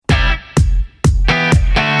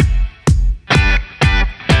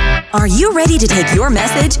Are you ready to take your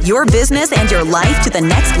message, your business, and your life to the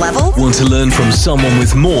next level? Want to learn from someone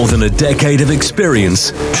with more than a decade of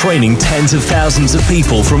experience, training tens of thousands of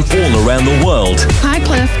people from all around the world? Hi,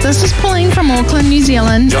 Cliff. This is Pauline from Auckland, New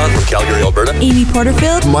Zealand. John from Calgary, Alberta. Amy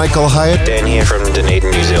Porterfield. Michael Hyatt. Dan here from Dunedin,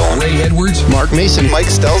 New Zealand. Ray Edwards. Mark Mason. Mike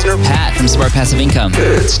Stelzner. Pat from Smart Passive Income.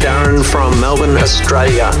 It's Darren from Melbourne,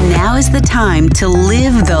 Australia. Now is the time to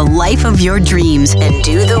live the life of your dreams and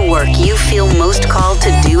do the work you feel most called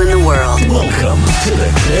to do in the world. Welcome to the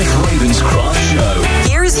Cliff Ravenscraft Show.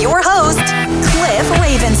 Here's your host, Cliff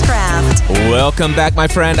Ravenscraft. Welcome back, my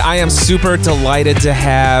friend. I am super delighted to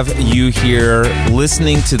have you here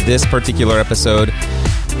listening to this particular episode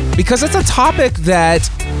because it's a topic that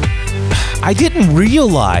I didn't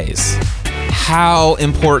realize how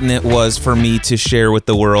important it was for me to share with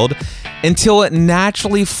the world until it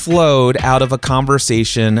naturally flowed out of a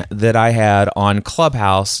conversation that I had on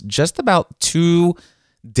Clubhouse just about 2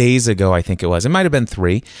 days ago, I think it was. It might have been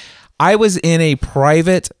 3. I was in a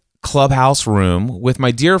private Clubhouse room with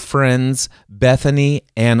my dear friends Bethany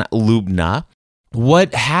and Lubna.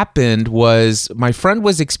 What happened was my friend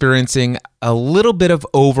was experiencing a little bit of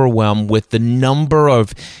overwhelm with the number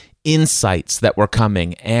of insights that were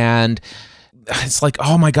coming, and it's like,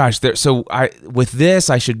 oh my gosh, with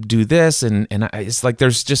this I should do this, and it's like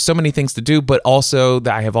there's just so many things to do, but also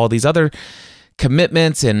that I have all these other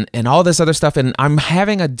commitments and all this other stuff, and I'm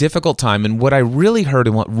having a difficult time. And what I really heard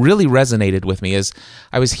and what really resonated with me is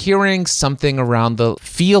I was hearing something around the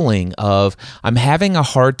feeling of I'm having a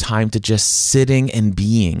hard time to just sitting and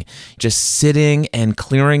being, just sitting and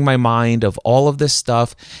clearing my mind of all of this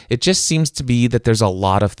stuff. It just seems to be that there's a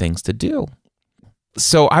lot of things to do.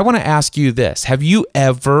 So I want to ask you this. Have you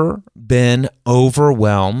ever been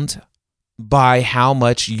overwhelmed by how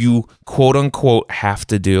much you quote unquote have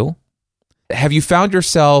to do? Have you found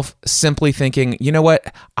yourself simply thinking, you know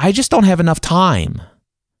what, I just don't have enough time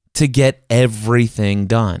to get everything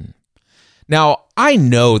done? Now, I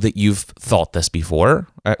know that you've thought this before.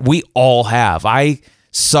 We all have. I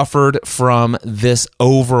suffered from this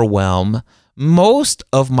overwhelm most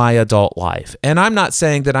of my adult life. And I'm not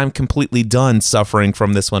saying that I'm completely done suffering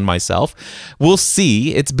from this one myself. We'll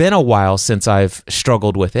see. It's been a while since I've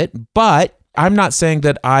struggled with it, but I'm not saying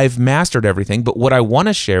that I've mastered everything, but what I want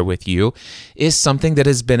to share with you is something that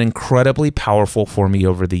has been incredibly powerful for me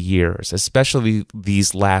over the years, especially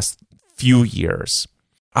these last few years.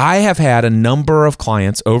 I have had a number of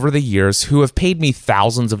clients over the years who have paid me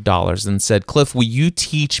thousands of dollars and said, Cliff, will you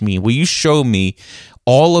teach me, will you show me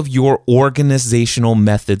all of your organizational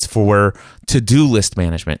methods for to-do list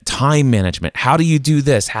management, time management? How do you do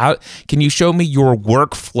this? How can you show me your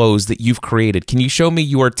workflows that you've created? Can you show me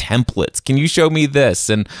your templates? Can you show me this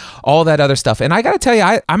and all that other stuff? And I got to tell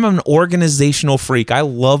you, I'm an organizational freak. I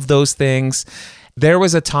love those things. There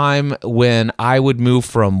was a time when I would move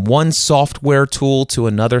from one software tool to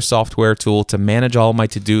another software tool to manage all my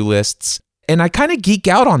to-do lists. And I kind of geek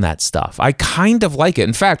out on that stuff. I kind of like it.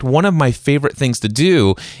 In fact, one of my favorite things to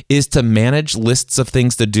do is to manage lists of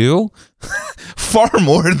things to do far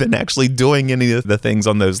more than actually doing any of the things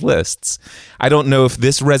on those lists. I don't know if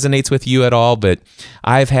this resonates with you at all, but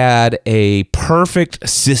I've had a perfect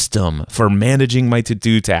system for managing my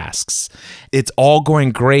to-do tasks. It's all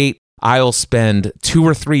going great. I'll spend 2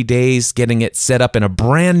 or 3 days getting it set up in a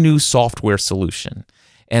brand new software solution.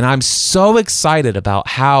 And I'm so excited about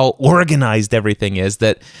how organized everything is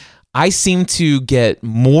that I seem to get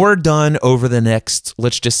more done over the next,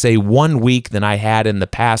 let's just say, 1 week than I had in the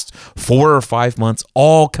past 4 or 5 months,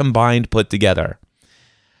 all combined, put together.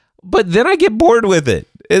 But then I get bored with it.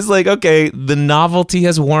 It's like, okay, the novelty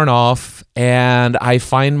has worn off, and I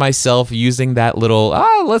find myself using that little,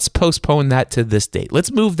 let's postpone that to this date.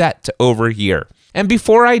 Let's move that to over here. And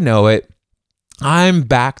before I know it, I'm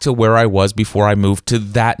back to where I was before I moved to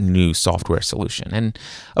that new software solution. And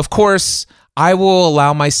of course, I will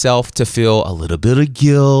allow myself to feel a little bit of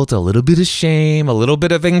guilt, a little bit of shame, a little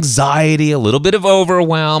bit of anxiety, a little bit of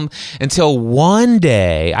overwhelm, until one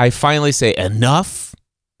day I finally say, enough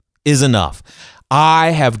is enough.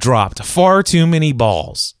 I have dropped far too many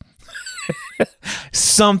balls.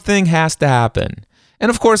 Something has to happen. And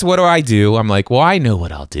of course, what do? I'm like, well, I know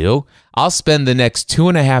what I'll do. I'll spend the next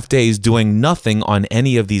 2.5 days doing nothing on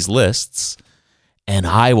any of these lists, and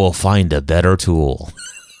I will find a better tool.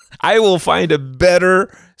 I will find a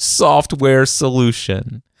better software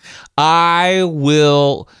solution. I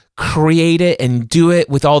will create it and do it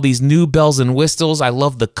with all these new bells and whistles. I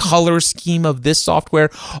love the color scheme of this software.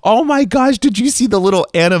 Oh my gosh, did you see the little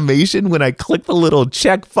animation when I click the little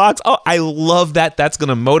checkbox? Oh, I love that. That's going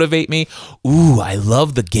to motivate me. Ooh, I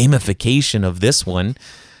love the gamification of this one.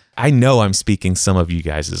 I know I'm speaking some of you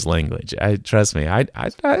guys' language. Trust me.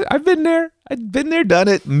 I've been there. I've been there, done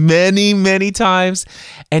it many, many times.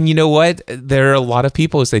 And you know what? There are a lot of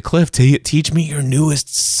people who say, Cliff, teach me your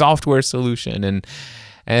newest software solution.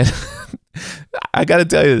 And I got to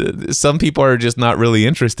tell you, some people are just not really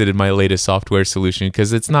interested in my latest software solution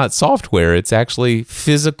because it's not software. It's actually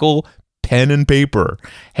physical pen and paper.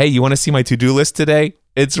 Hey, you want to see my to-do list today?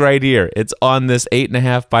 It's right here. It's on this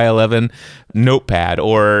 8.5 by 11 notepad,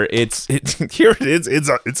 or it's here.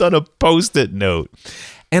 It's on a Post-it note.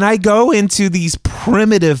 And I go into these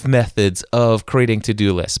primitive methods of creating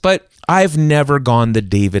to-do lists, but I've never gone the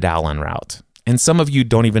David Allen route. And some of you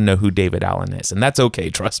don't even know who David Allen is, and that's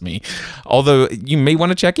okay, trust me. Although you may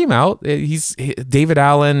want to check him out. David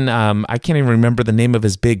Allen. I can't even remember the name of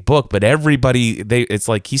his big book, but it's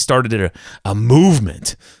like he started a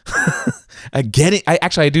movement. I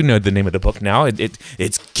do know the name of the book now.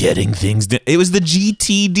 It's Getting Things Done. It was the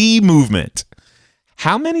GTD movement.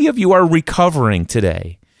 How many of you are recovering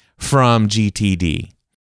today from GTD?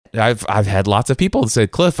 I've had lots of people say,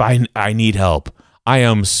 Cliff, I need help. I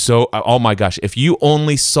am so, oh my gosh, if you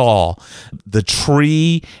only saw the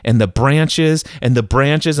tree and the branches and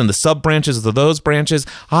the sub-branches of those branches,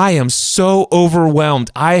 I am so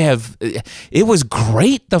overwhelmed. It was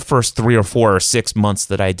great the first 3 or 4 or 6 months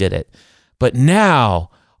that I did it. But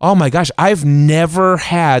now, oh my gosh, I've never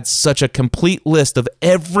had such a complete list of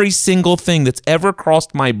every single thing that's ever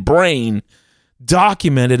crossed my brain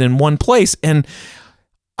documented in one place. And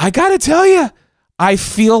I got to tell you, I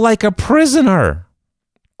feel like a prisoner.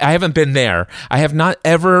 I haven't been there. I have not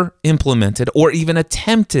ever implemented or even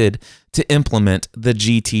attempted to implement the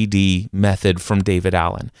GTD method from David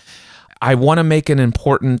Allen. I want to make an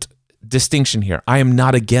important distinction here. I am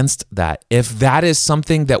not against that. If that is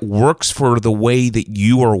something that works for the way that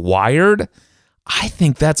you are wired, I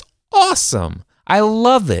think that's awesome. I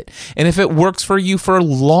love it. And if it works for you for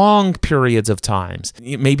long periods of times,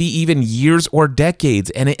 maybe even years or decades,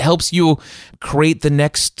 and it helps you create the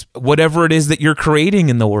next whatever it is that you're creating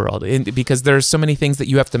in the world, because there's so many things that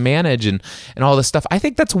you have to manage and all this stuff, I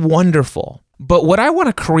think that's wonderful. But what I want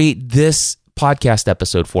to create this podcast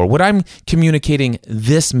episode for, what I'm communicating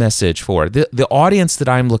this message for, the audience that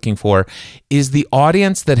I'm looking for is the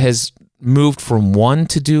audience that has moved from one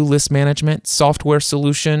to-do list management software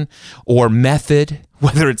solution or method,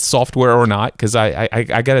 whether it's software or not, because I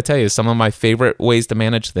got to tell you, some of my favorite ways to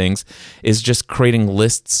manage things is just creating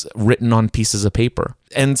lists written on pieces of paper.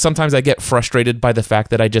 And sometimes I get frustrated by the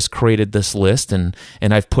fact that I just created this list and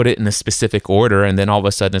I've put it in a specific order, and then all of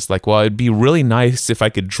a sudden it's like, well, it'd be really nice if I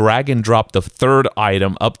could drag and drop the third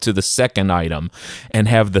item up to the second item and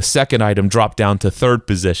have the second item drop down to third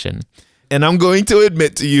position. And I'm going to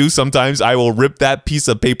admit to you, sometimes I will rip that piece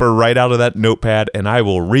of paper right out of that notepad and I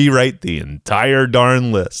will rewrite the entire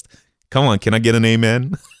darn list. Come on, can I get an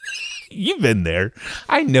amen? You've been there.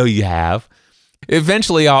 I know you have.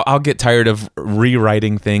 Eventually, I'll get tired of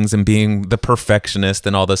rewriting things and being the perfectionist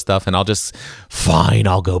and all this stuff, and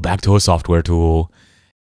I'll go back to a software tool.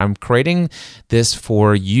 I'm creating this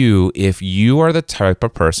for you if you are the type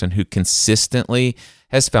of person who consistently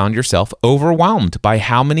has found yourself overwhelmed by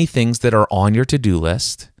how many things that are on your to-do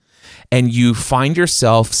list, and you find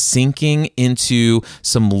yourself sinking into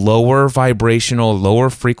some lower vibrational, lower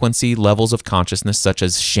frequency levels of consciousness, such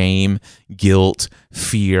as shame, guilt,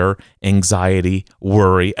 fear, anxiety,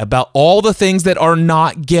 worry about all the things that are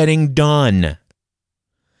not getting done.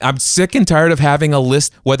 I'm sick and tired of having a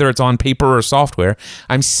list, whether it's on paper or software.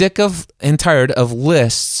 I'm sick of and tired of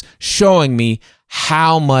lists showing me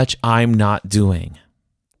how much I'm not doing.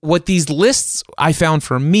 What these lists I found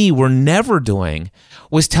for me were never doing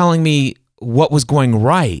was telling me what was going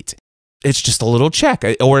right. It's just a little check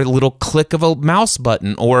or a little click of a mouse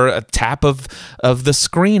button or a tap of the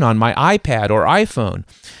screen on my iPad or iPhone.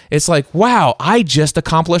 It's like, wow, I just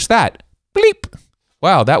accomplished that. Bleep.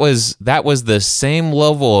 Wow, that was the same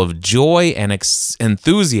level of joy and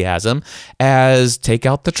enthusiasm as take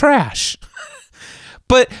out the trash.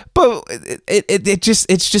 But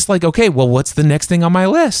it's just like, okay, well, what's the next thing on my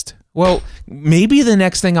list? Well, maybe the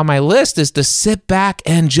next thing on my list is to sit back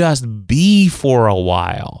and just be for a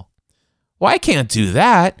while. Well, I can't do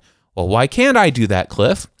that. Well, why can't I do that,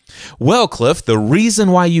 Cliff? Well, Cliff, the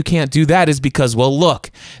reason why you can't do that is because, well,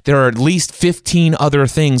 look, there are at least 15 other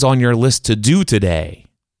things on your list to do today.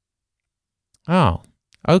 Oh,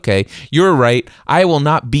 okay. You're right. I will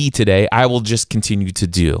not be today. I will just continue to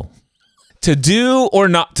do. To do or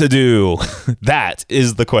not to do? That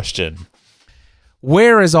is the question.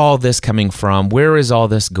 Where is all this coming from? Where is all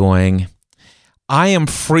this going? I am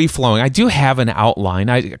free-flowing. I do have an outline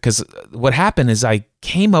because what happened is I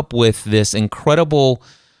came up with this incredible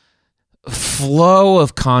flow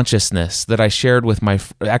of consciousness that I shared with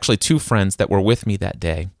actually two friends that were with me that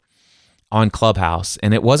day on Clubhouse,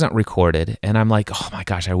 and it wasn't recorded. And I'm like, oh my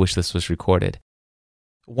gosh, I wish this was recorded.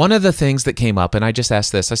 One of the things that came up, and I just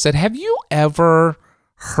asked this, I said, have you ever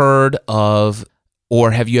heard of,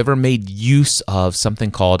 or have you ever made use of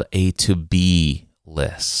something called a to-be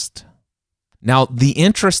list? Now, the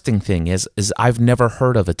interesting thing is I've never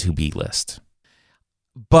heard of a to-be list.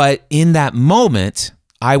 But in that moment,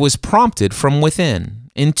 I was prompted from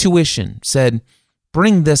within. Intuition said,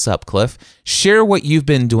 bring this up, Cliff. Share what you've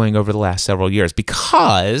been doing over the last several years.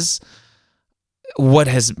 Because what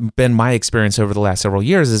has been my experience over the last several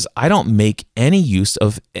years is I don't make any use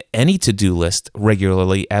of any to-do list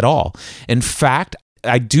regularly at all. In fact,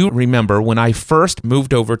 I do remember when I first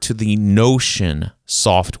moved over to the Notion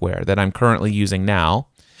software that I'm currently using now,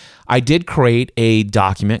 I did create a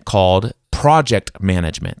document called Project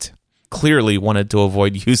Management. Clearly wanted to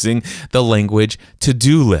avoid using the language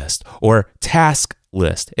to-do list or task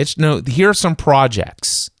list. It's here are some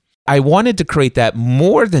projects. I wanted to create that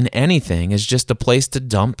more than anything as just a place to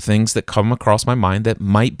dump things that come across my mind that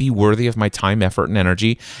might be worthy of my time, effort, and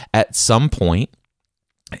energy at some point.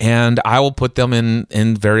 And I will put them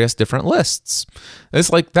in various different lists.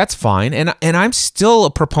 It's like, that's fine. And I'm still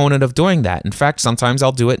a proponent of doing that. In fact, sometimes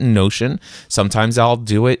I'll do it in Notion. Sometimes I'll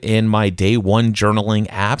do it in my day one journaling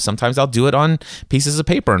app. Sometimes I'll do it on pieces of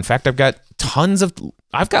paper. In fact, I've got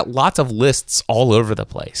lots of lists all over the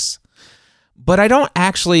place. But I don't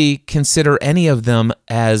actually consider any of them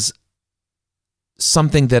as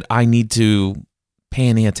something that I need to pay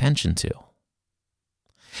any attention to.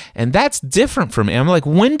 And that's different from me. I'm like,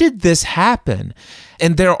 when did this happen?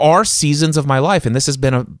 And there are seasons of my life, and this has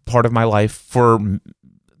been a part of my life for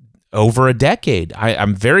over a decade.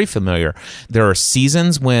 I'm very familiar. There are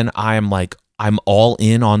seasons when I'm all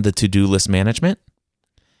in on the to-do list management.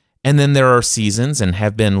 And then there are seasons, and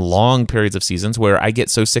have been long periods of seasons, where I get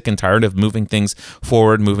so sick and tired of moving things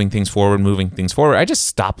forward, I just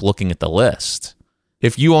stop looking at the list.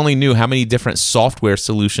 If you only knew how many different software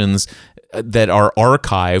solutions that are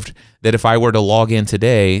archived, that if I were to log in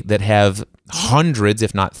today, that have hundreds,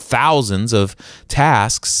 if not thousands, of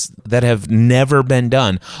tasks that have never been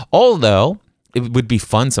done. Although it would be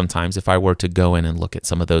fun sometimes if I were to go in and look at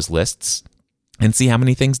some of those lists and see how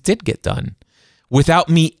many things did get done without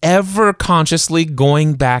me ever consciously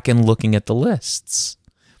going back and looking at the lists.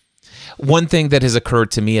 One thing that has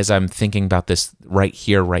occurred to me as I'm thinking about this right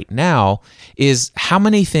here, right now, is how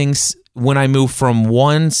many things, when I move from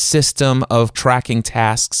one system of tracking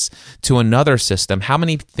tasks to another system, how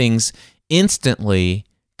many things instantly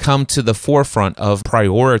come to the forefront of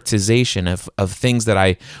prioritization of things that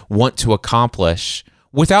I want to accomplish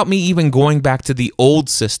without me even going back to the old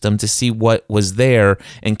system to see what was there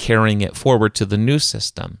and carrying it forward to the new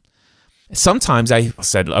system. Sometimes I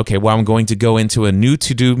said, okay, well, I'm going to go into a new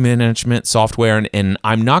to-do management software, and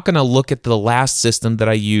I'm not going to look at the last system that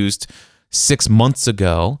I used 6 months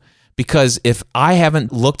ago, because if I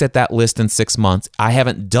haven't looked at that list in 6 months, I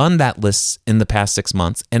haven't done that list in the past 6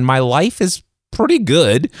 months, and my life is pretty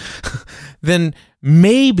good, then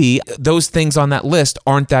maybe those things on that list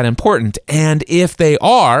aren't that important. And if they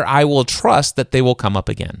are, I will trust that they will come up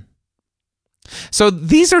again. So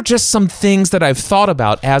these are just some things that I've thought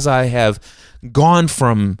about as I have gone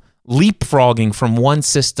from leapfrogging from one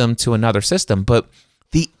system to another system. But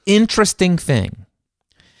the interesting thing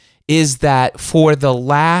is that for the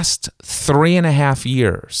last 3.5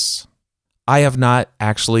 years, I have not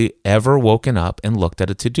actually ever woken up and looked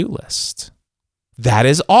at a to-do list. That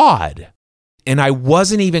is odd. And I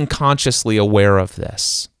wasn't even consciously aware of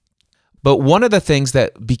this. But one of the things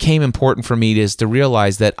that became important for me is to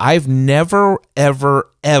realize that I've never,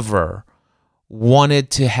 ever, ever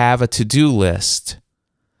wanted to have a to-do list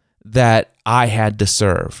that I had to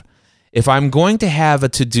serve. If I'm going to have a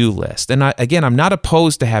to-do list, and I'm not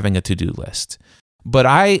opposed to having a to-do list, but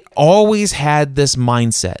I always had this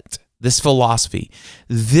mindset, this philosophy.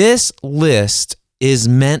 This list is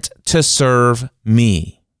meant to serve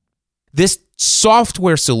me. This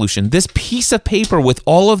software solution, this piece of paper with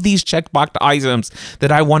all of these checkbox items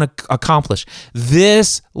that I want to accomplish,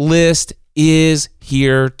 this list is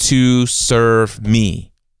here to serve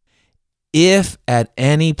me. If at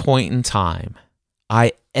any point in time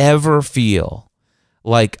I ever feel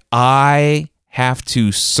like I have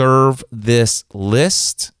to serve this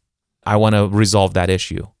list, I want to resolve that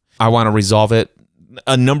issue. I want to resolve it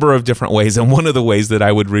a number of different ways, and one of the ways that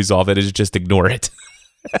I would resolve it is just ignore it.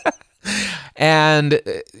 And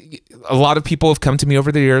a lot of people have come to me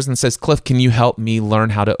over the years and says, Cliff, can you help me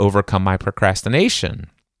learn how to overcome my procrastination?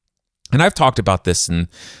 And I've talked about this in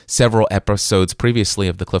several episodes previously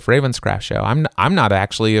of the Cliff Ravenscraft Show. I'm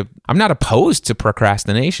not opposed to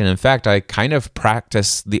procrastination. In fact, I kind of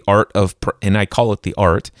practice the art of, and I call it the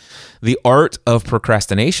art of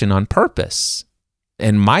procrastination on purpose.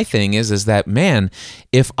 And my thing is that, man,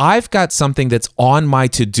 if I've got something that's on my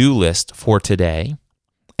to-do list for today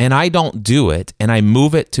and I don't do it and I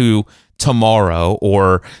move it to tomorrow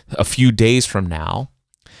or a few days from now,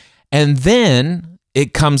 and then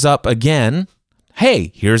it comes up again,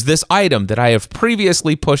 hey, here's this item that I have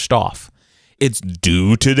previously pushed off. It's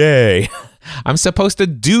due today. I'm supposed to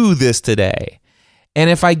do this today. And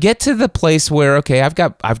if I get to the place where, okay, I've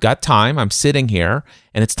got time, I'm sitting here,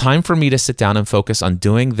 and it's time for me to sit down and focus on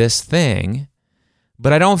doing this thing,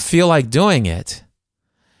 but I don't feel like doing it,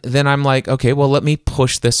 then I'm like, okay, well, let me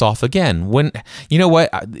push this off again. When, you know what,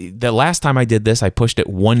 the last time I did this, I pushed it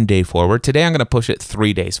 1 day forward. Today, I'm going to push it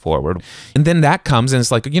 3 days forward. And then that comes and it's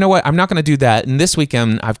like, you know what, I'm not going to do that. And this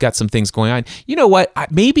weekend, I've got some things going on. You know what,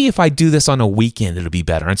 maybe if I do this on a weekend, it'll be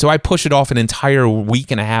better. And so I push it off an entire week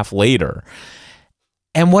and a half later.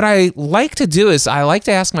 And what I like to do is I like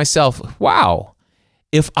to ask myself, wow,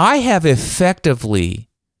 if I have effectively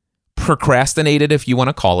procrastinated, if you want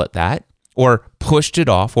to call it that, or pushed it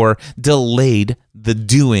off or delayed the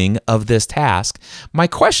doing of this task, my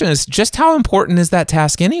question is, just how important is that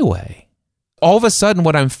task anyway? All of a sudden,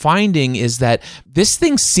 what I'm finding is that this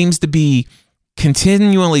thing seems to be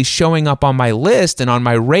continually showing up on my list and on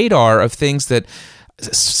my radar of things that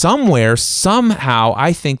somewhere, somehow,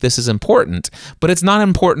 I think this is important, but it's not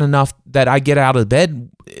important enough that I get out of bed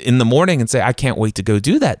in the morning and say, I can't wait to go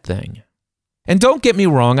do that thing. And don't get me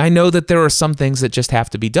wrong, I know that there are some things that just have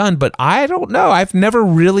to be done, but I don't know. I've never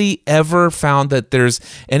really ever found that there's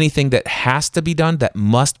anything that has to be done, that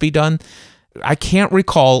must be done. I can't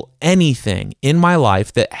recall anything in my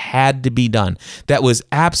life that had to be done, that was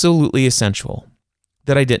absolutely essential,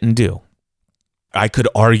 that I didn't do. I could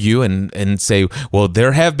argue and say, well,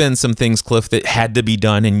 there have been some things, Cliff, that had to be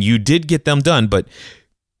done, and you did get them done, but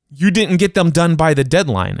you didn't get them done by the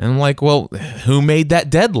deadline. And I'm like, well, who made that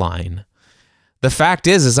deadline? The fact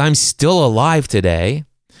is I'm still alive today.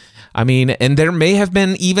 I mean, and there may have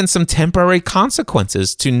been even some temporary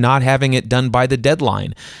consequences to not having it done by the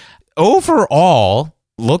deadline. Overall,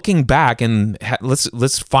 looking back and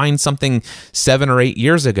let's find something 7 or 8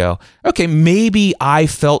 years ago. Okay, maybe I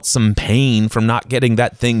felt some pain from not getting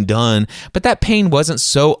that thing done, but that pain wasn't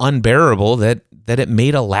so unbearable that it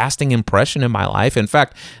made a lasting impression in my life. In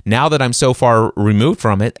fact, now that I'm so far removed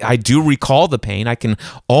from it, I do recall the pain. I can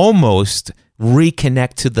almost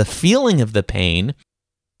reconnect to the feeling of the pain,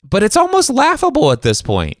 but it's almost laughable at this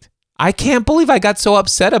point. I can't believe I got so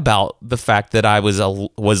upset about the fact that I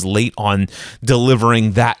was late on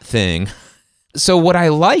delivering that thing. So what I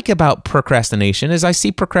like about procrastination is I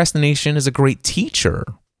see procrastination as a great teacher.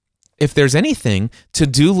 If there's anything,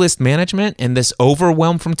 to-do list management and this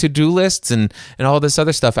overwhelm from to-do lists and all this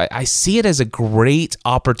other stuff, I see it as a great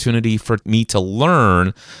opportunity for me to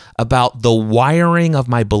learn about the wiring of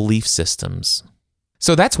my belief systems.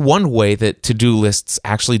 So that's one way that to-do lists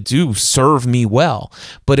actually do serve me well.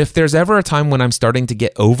 But if there's ever a time when I'm starting to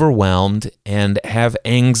get overwhelmed and have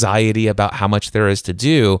anxiety about how much there is to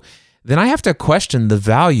do, then I have to question the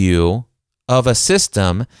value of a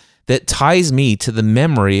system that ties me to the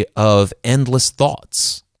memory of endless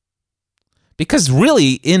thoughts. Because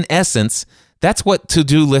really, in essence, that's what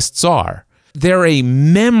to-do lists are. They're a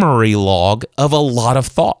memory log of a lot of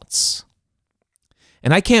thoughts.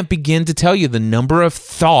 And I can't begin to tell you the number of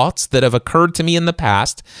thoughts that have occurred to me in the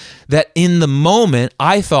past that in the moment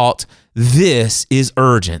I thought, this is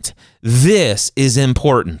urgent. This is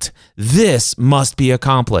important. This must be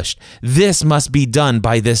accomplished. This must be done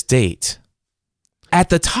by this date. At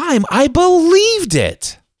the time, I believed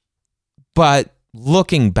it. But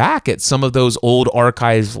looking back at some of those old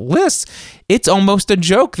archive lists, it's almost a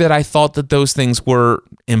joke that I thought that those things were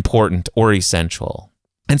important or essential.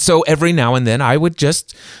 And so every now and then I would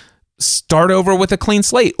just start over with a clean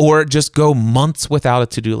slate or just go months without a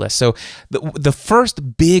to-do list. So the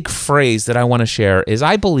first big phrase that I want to share is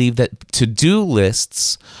I believe that to-do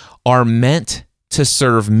lists are meant to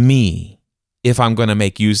serve me if I'm going to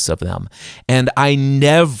make use of them. And I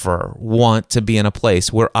never want to be in a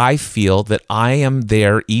place where I feel that I am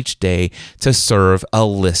there each day to serve a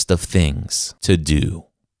list of things to do.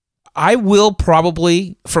 I will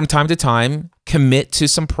probably, from time to time, commit to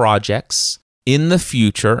some projects in the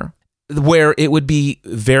future where it would be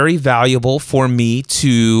very valuable for me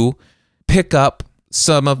to pick up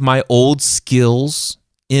some of my old skills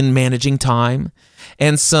in managing time.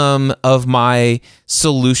 and some of my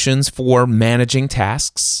solutions for managing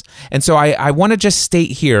tasks. And so I want to just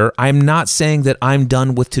state here, I'm not saying that I'm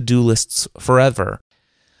done with to-do lists forever.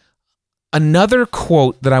 Another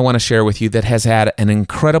quote that I want to share with you that has had an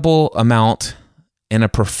incredible amount and a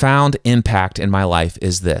profound impact in my life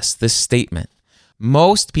is this statement.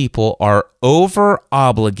 Most people are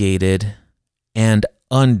over-obligated and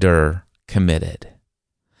under-committed.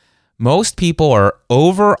 Most people are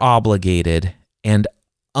over-obligated and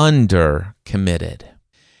under-committed.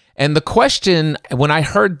 And the question, when I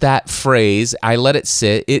heard that phrase, I let it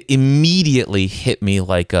sit, it immediately hit me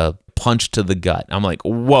like a punch to the gut. I'm like,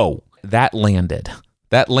 whoa, that landed.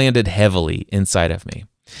 That landed heavily inside of me.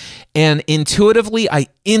 And intuitively, I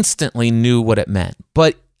instantly knew what it meant.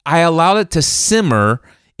 But I allowed it to simmer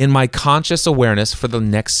in my conscious awareness for the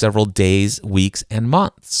next several days, weeks, and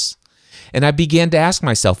months. And I began to ask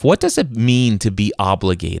myself, what does it mean to be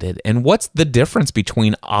obligated? And what's the difference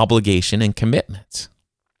between obligation and commitment?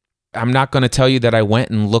 I'm not going to tell you that I went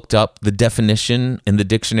and looked up the definition in the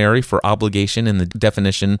dictionary for obligation and the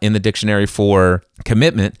definition in the dictionary for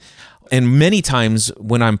commitment. And many times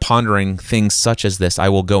when I'm pondering things such as this, I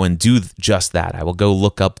will go and do just that. I will go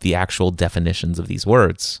look up the actual definitions of these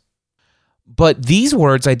words. But these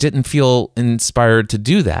words, I didn't feel inspired to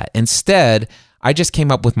do that. Instead, I just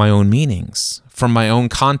came up with my own meanings from my own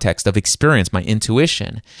context of experience, my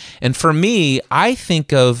intuition. And for me, I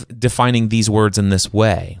think of defining these words in this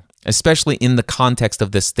way, especially in the context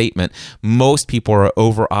of this statement. Most people are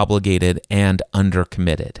over-obligated and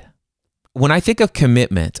under-committed. When I think of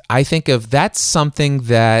commitment, I think of that's something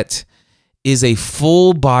that is a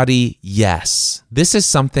full body yes. This is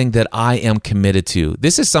something that I am committed to.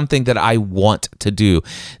 This is something that I want to do.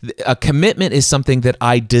 A commitment is something that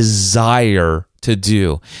I desire to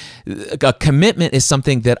do. A commitment is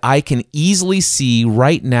something that I can easily see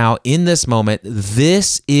right now in this moment.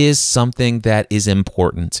 This is something that is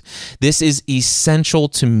important. This is essential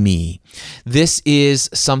to me. This is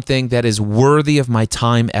something that is worthy of my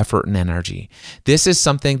time, effort, and energy. This is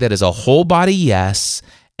something that is a whole body yes,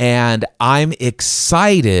 and I'm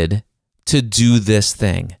excited to do this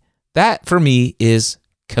thing. That, for me, is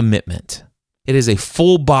commitment. It is a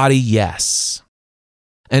full body yes.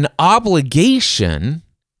 An obligation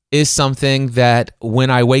is something that when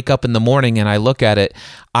I wake up in the morning and I look at it,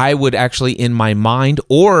 I would actually in my mind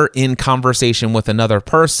or in conversation with another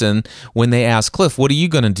person, when they ask, Cliff, what are you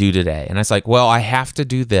going to do today? And I was like, well, I have to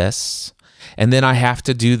do this, and then I have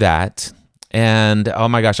to do that. And oh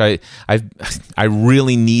my gosh, I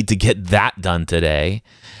really need to get that done today.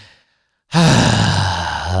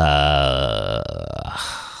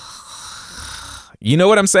 You know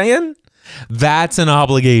what I'm saying? That's an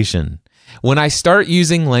obligation. When I start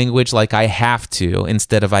using language like I have to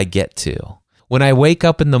instead of I get to, when I wake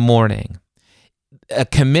up in the morning, a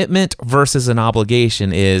commitment versus an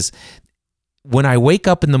obligation is when I wake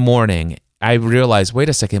up in the morning, I realize, wait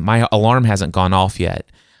a second, my alarm hasn't gone off yet.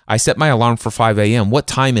 I set my alarm for 5 a.m. What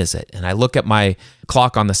time is it? And I look at my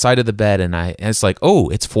clock on the side of the bed and it's like, oh,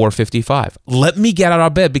 it's 4:55. Let me get out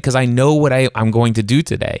of bed because I know what I'm going to do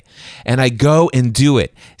today. And I go and do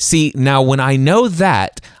it. See, now when I know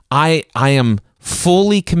that, I am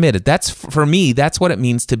fully committed. That's, for me, that's what it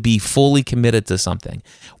means to be fully committed to something.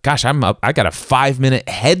 Gosh, I got a 5-minute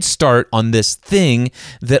head start on this thing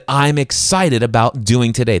that I'm excited about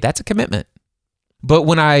doing today. That's a commitment. But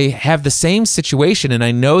when I have the same situation and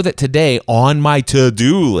I know that today on my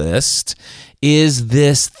to-do list is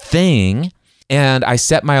this thing, and I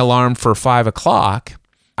set my alarm for 5 o'clock,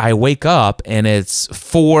 I wake up and it's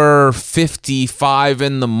 4:55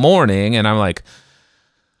 in the morning, and I'm like,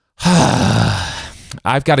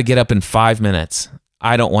 I've got to get up in 5 minutes.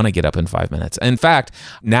 I don't want to get up in 5 minutes. In fact,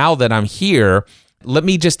 now that I'm here, let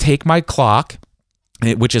me just take my clock,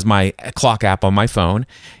 which is my clock app on my phone,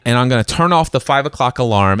 and I'm going to turn off the 5 o'clock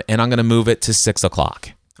alarm, and I'm going to move it to 6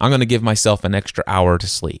 o'clock. I'm going to give myself an extra hour to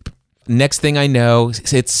sleep. Next thing I know,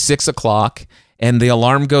 it's 6 o'clock, and the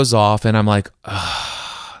alarm goes off, and I'm like,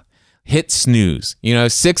 hit snooze.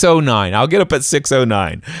 6:09. I'll get up at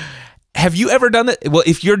 6:09. Have you ever done that? Well,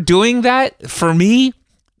 if you're doing that, for me,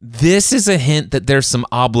 this is a hint that there's some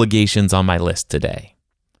obligations on my list today.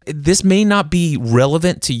 This may not be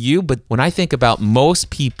relevant to you, but when I think about most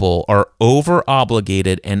people are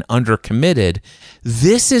over-obligated and under-committed,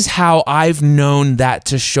 this is how I've known that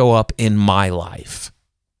to show up in my life.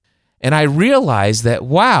 And I realize that,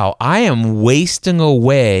 wow, I am wasting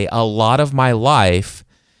away a lot of my life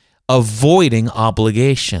avoiding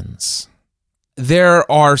obligations. There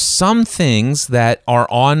are some things that are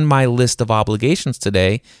on my list of obligations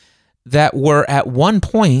today that were at one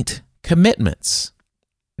point commitments.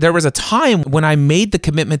 there was a time when I made the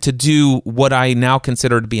commitment to do what I now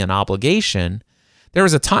consider to be an obligation. There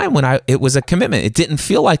was a time when it was a commitment. It didn't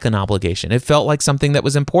feel like an obligation. It felt like something that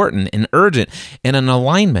was important and urgent and an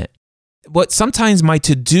alignment. What sometimes my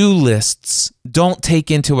to-do lists don't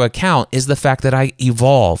take into account is the fact that I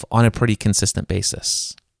evolve on a pretty consistent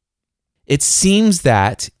basis. It seems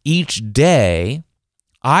that each day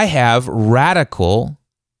I have radical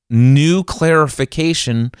new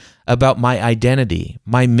clarification about my identity,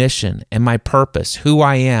 my mission, and my purpose, who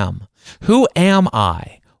I am. Who am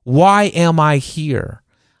I? Why am I here?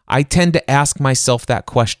 I tend to ask myself that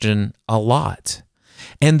question a lot.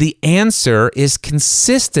 And the answer is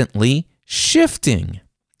consistently shifting.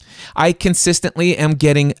 I consistently am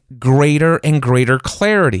getting greater and greater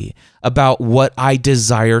clarity about what I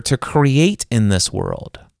desire to create in this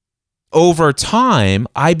world. Over time,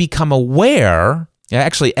 I become aware,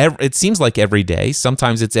 actually, it seems like every day,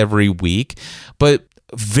 sometimes it's every week, but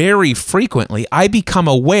very frequently, I become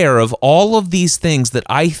aware of all of these things that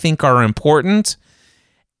I think are important.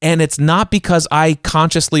 And it's not because I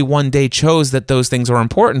consciously one day chose that those things are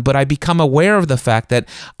important, but I become aware of the fact that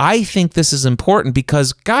I think this is important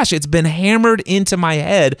because, gosh, it's been hammered into my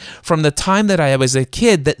head from the time that I was a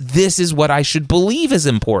kid that this is what I should believe is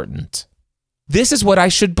important. This is what I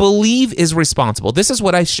should believe is responsible. This is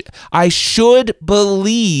what I should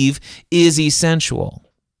believe is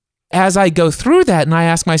essential. As I go through that and I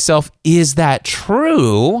ask myself, is that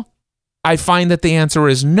true? I find that the answer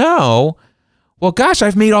is no. Well, gosh,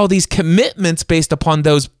 I've made all these commitments based upon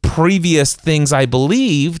those previous things I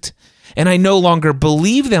believed, and I no longer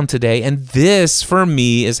believe them today. And this, for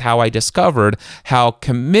me, is how I discovered how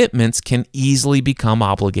commitments can easily become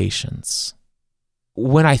obligations.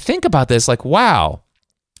 When I think about this, like, wow,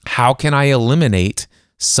 how can I eliminate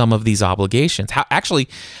some of these obligations?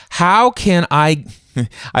 How can I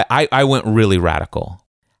went really radical.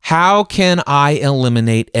 How can I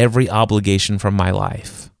eliminate every obligation from my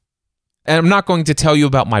life? And I'm not going to tell you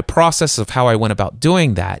about my process of how I went about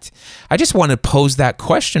doing that. I just want to pose that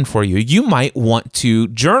question for you. You might want to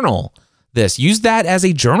journal this. Use that as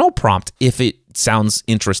a journal prompt if it sounds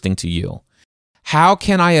interesting to you. How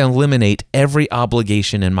can I eliminate every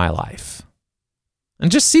obligation in my life?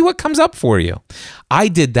 And just see what comes up for you. I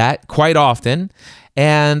did that quite often,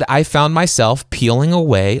 and I found myself peeling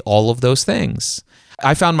away all of those things.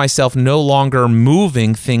 I found myself no longer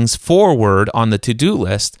moving things forward on the to-do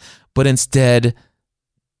list, but instead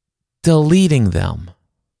deleting them.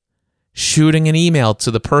 Shooting an email to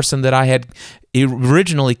the person that I had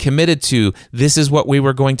originally committed to. This is what we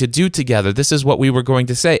were going to do together. This is what we were going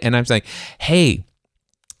to say. And I'm saying, hey,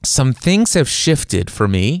 some things have shifted for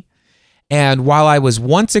me. And while I was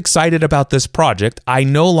once excited about this project, I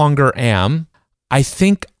no longer am. I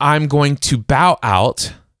think I'm going to bow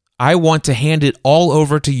out. I want to hand it all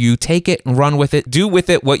over to you. Take it and run with it. Do with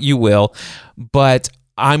it what you will. But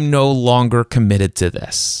I'm no longer committed to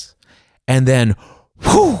this. And then,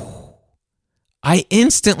 I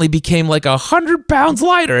instantly became like 100 pounds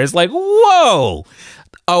lighter. It's like, whoa,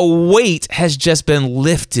 a weight has just been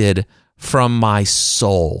lifted from my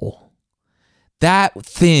soul. That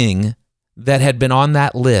thing that had been on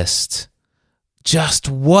that list just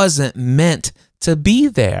wasn't meant to be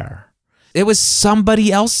there. It was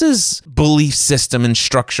somebody else's belief system and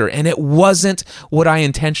structure, and it wasn't what I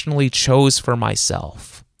intentionally chose for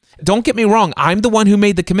myself. Don't get me wrong, I'm the one who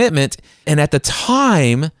made the commitment, and at the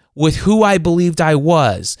time, with who I believed I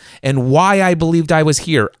was and why I believed I was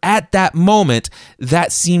here, at that moment,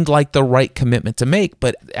 that seemed like the right commitment to make.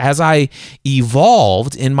 But as I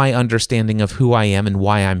evolved in my understanding of who I am and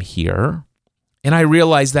why I'm here, and I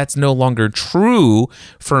realized that's no longer true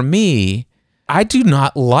for me, I do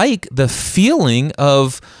not like the feeling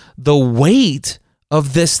of the weight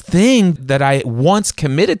of this thing that I once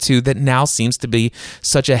committed to that now seems to be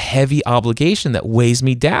such a heavy obligation that weighs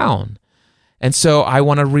me down. And so I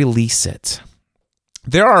want to release it.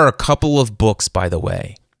 There are a couple of books, by the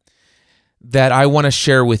way, that I want to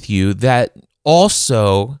share with you that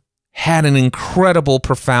also had an incredible,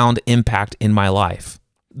 profound impact in my life.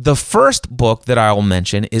 The first book that I'll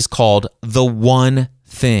mention is called The One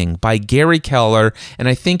Thing by Gary Keller, and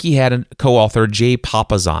I think he had a co-author, Jay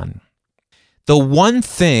Papasan. The One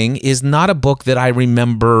Thing is not a book that I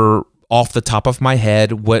remember off the top of my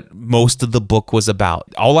head what most of the book was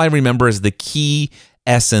about. All I remember is the key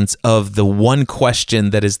essence of the one question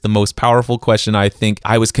that is the most powerful question I think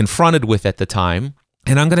I was confronted with at the time.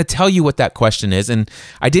 And I'm going to tell you what that question is. And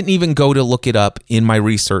I didn't even go to look it up in my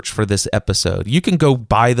research for this episode. You can go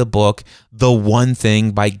buy the book, The One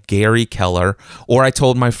Thing by Gary Keller. Or I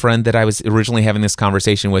told my friend that I was originally having this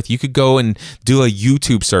conversation with, you could go and do a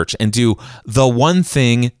YouTube search and do The One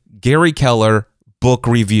Thing Gary Keller book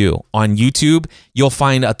review on YouTube. You'll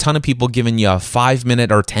find a ton of people giving you a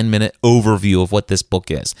 5-minute or 10-minute overview of what this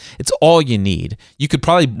book is. It's all you need. You could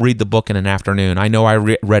probably read the book in an afternoon. I know I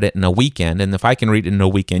read it in a weekend, and if I can read it in a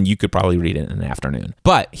weekend, you could probably read it in an afternoon.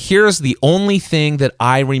 But here's the only thing that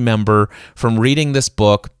I remember from reading this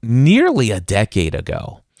book nearly a decade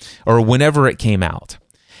ago, or whenever it came out.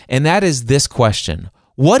 And that is this question: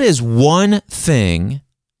 what is one thing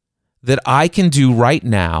that I can do right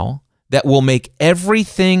now that will make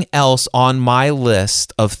everything else on my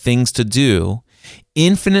list of things to do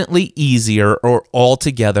infinitely easier or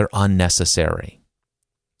altogether unnecessary?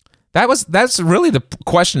 That's really the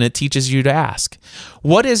question it teaches you to ask.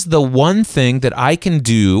 What is the one thing that I can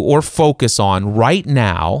do or focus on right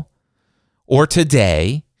now or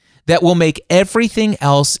today that will make everything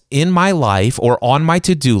else in my life or on my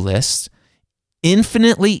to-do list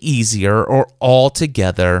infinitely easier or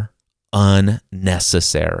altogether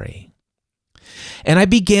unnecessary? And I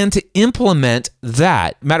began to implement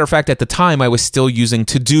that. Matter of fact, at the time, I was still using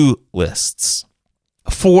to-do lists.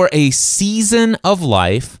 For a season of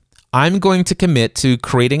life, I'm going to commit to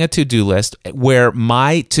creating a to-do list where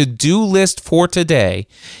my to-do list for today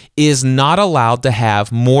is not allowed to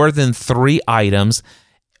have more than 3 items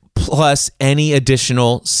plus any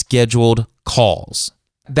additional scheduled calls.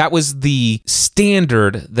 That was the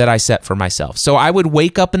standard that I set for myself. So I would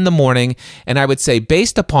wake up in the morning and I would say,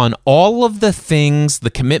 based upon all of the things,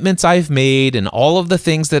 the commitments I've made and all of the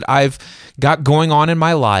things that I've got going on in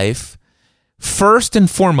my life, first and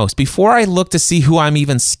foremost, before I look to see who I'm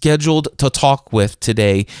even scheduled to talk with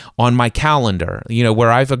today on my calendar,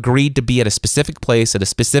 where I've agreed to be at a specific place at a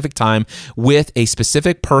specific time with a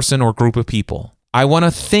specific person or group of people, I want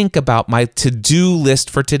to think about my to-do list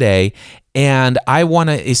for today, and I want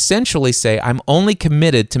to essentially say I'm only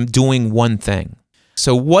committed to doing one thing.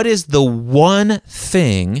 So what is the one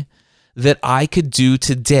thing that I could do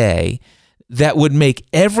today that would make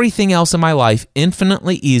everything else in my life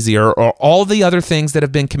infinitely easier, or all the other things that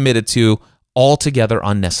have been committed to altogether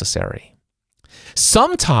unnecessary?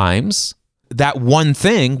 Sometimes that one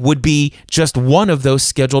thing would be just one of those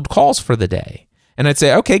scheduled calls for the day. And I'd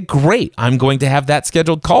say, okay, great, I'm going to have that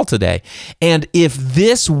scheduled call today. And if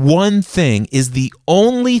this one thing is the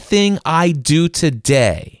only thing I do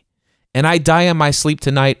today, and I die in my sleep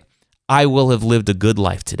tonight, I will have lived a good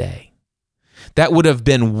life today. That would have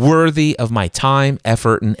been worthy of my time,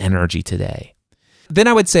 effort, and energy today. Then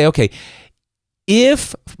I would say, okay,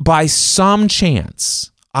 if by some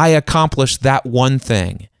chance I accomplish that one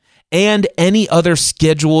thing and any other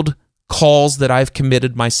scheduled calls that I've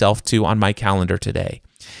committed myself to on my calendar today,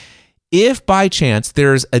 if by chance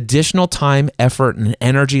there's additional time, effort, and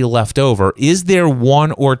energy left over, is there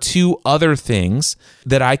one or two other things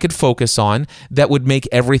that I could focus on that would make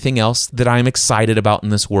everything else that I'm excited about in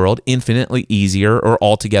this world infinitely easier or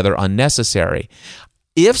altogether unnecessary?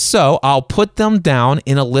 If so, I'll put them down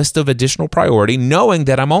in a list of additional priority, knowing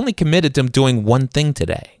that I'm only committed to doing one thing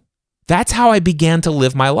today. That's how I began to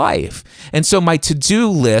live my life. And so my to-do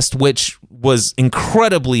list, which was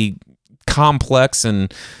incredibly complex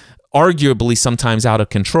and arguably sometimes out of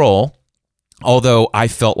control, although I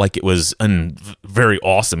felt like it was in very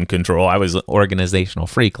awesome control. I was an organizational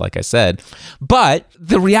freak, like I said. But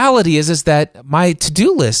the reality is that my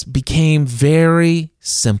to-do list became very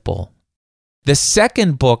simple. The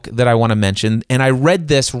second book that I want to mention, and I read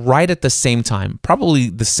this right at the same time, probably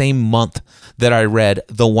the same month that I read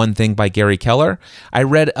The One Thing by Gary Keller, I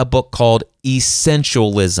read a book called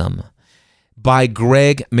Essentialism by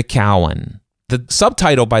Greg McKeown. The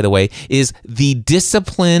subtitle, by the way, is The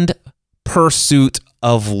Disciplined Pursuit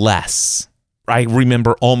of Less. I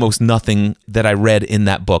remember almost nothing that I read in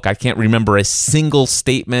that book. I can't remember a single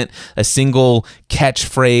statement, a single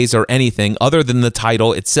catchphrase, or anything other than the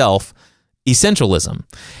title itself, Essentialism.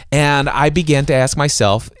 And I began to ask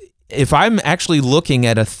myself, if I'm actually looking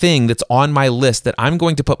at a thing that's on my list that I'm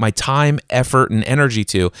going to put my time, effort, and energy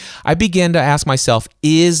to, I began to ask myself,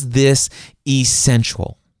 is this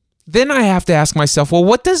essential? Then I have to ask myself, well,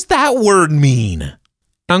 what does that word mean?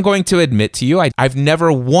 I'm going to admit to you, I've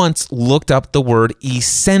never once looked up the word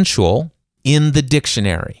essential in the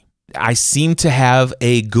dictionary. I seem to have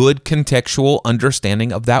a good contextual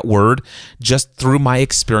understanding of that word just through my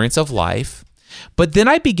experience of life. But then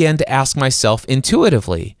I began to ask myself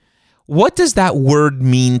intuitively, what does that word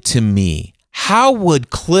mean to me? How would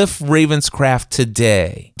Cliff Ravenscraft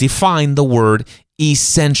today define the word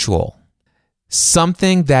essential?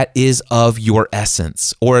 Something that is of your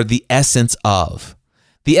essence, or the essence of.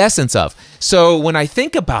 The essence of. So when I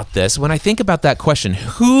think about this, when I think about that question,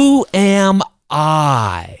 who am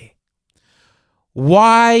I?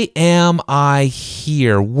 Why am I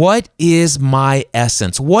here? What is my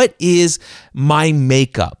essence? What is my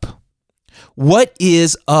makeup? What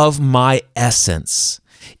is of my essence?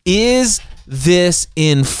 Is this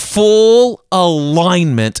in full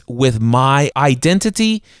alignment with my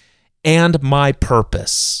identity and my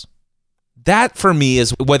purpose? That for me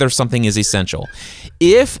is whether something is essential.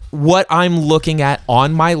 If what I'm looking at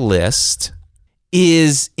on my list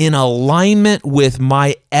is in alignment with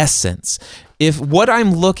my essence, if what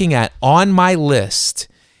I'm looking at on my list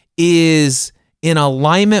is in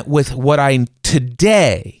alignment with what I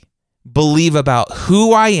today believe about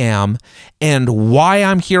who I am and why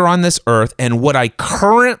I'm here on this earth and what I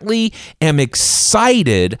currently am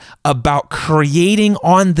excited about creating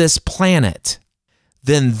on this planet,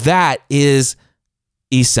 then that is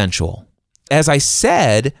essential. As I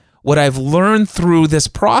said, what I've learned through this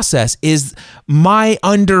process is my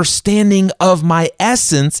understanding of my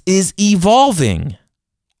essence is evolving.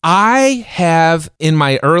 I have, in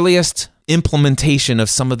my earliest implementation of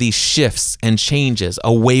some of these shifts and changes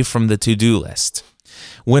away from the to-do list,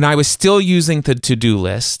 when I was still using the to-do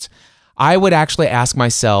list, I would actually ask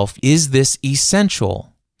myself, is this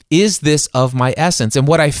essential? Is this of my essence? And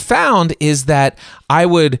what I found is that I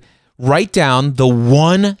would write down the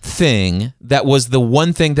one thing that was the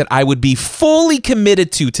one thing that I would be fully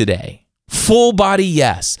committed to today. Full body,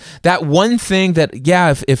 yes. That one thing that,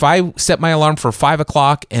 yeah, if I set my alarm for 5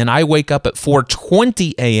 o'clock and I wake up at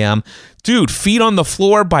 4:20 a.m., dude, feet on the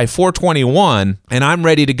floor by 4:21, and I'm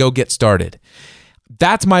ready to go get started.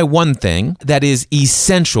 That's my one thing that is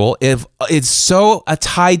essential. If it's so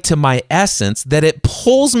tied to my essence that it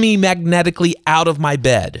pulls me magnetically out of my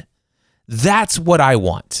bed. That's what I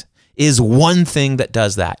want, is one thing that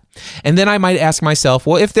does that. And then I might ask myself,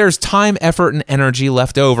 well, if there's time, effort, and energy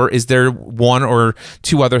left over, is there one or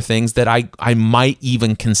two other things that I might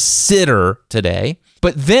even consider today?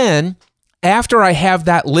 But then after I have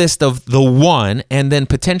that list of the one and then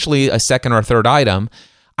potentially a second or third item,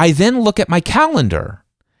 I then look at my calendar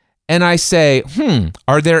and I say,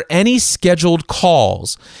 are there any scheduled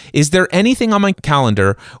calls? Is there anything on my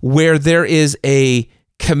calendar where there is a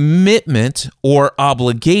commitment or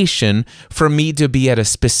obligation for me to be at a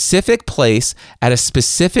specific place at a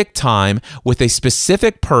specific time with a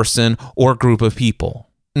specific person or group of people?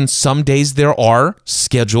 And some days there are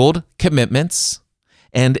scheduled commitments.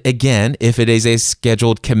 And again, if it is a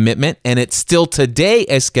scheduled commitment and it's still today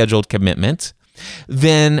a scheduled commitment,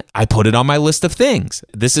 then I put it on my list of things.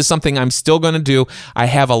 This is something I'm still going to do. I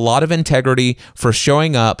have a lot of integrity for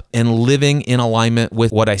showing up and living in alignment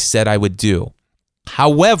with what I said I would do.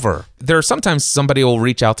 However, there are sometimes somebody will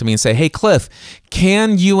reach out to me and say, hey, Cliff,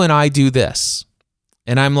 can you and I do this?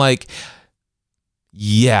 And I'm like,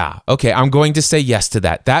 yeah, okay, I'm going to say yes to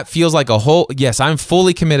that. That feels like yes, I'm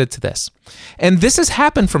fully committed to this. And this has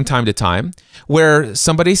happened from time to time where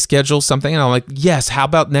somebody schedules something and I'm like, yes, how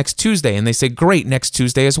about next Tuesday? And they say, great, next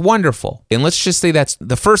Tuesday is wonderful. And let's just say that's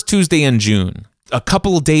the first Tuesday in June. A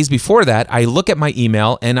couple of days before that, I look at my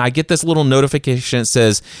email and I get this little notification that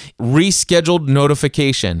says rescheduled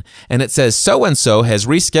notification. And it says so-and-so has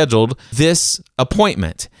rescheduled this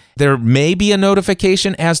appointment. There may be a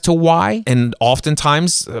notification as to why, and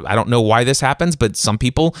oftentimes, I don't know why this happens, but some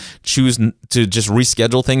people choose to just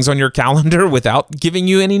reschedule things on your calendar without giving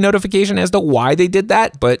you any notification as to why they did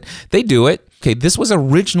that, but they do it. Okay, this was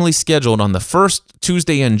originally scheduled on the first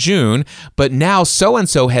Tuesday in June, but now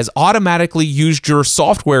so-and-so has automatically used your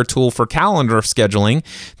software tool for calendar scheduling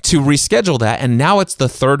to reschedule that, and now it's the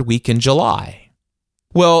third week in July.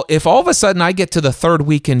 Well, if all of a sudden I get to the third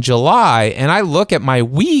week in July and I look at my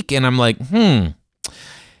week and I'm like, you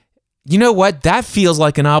know what? That feels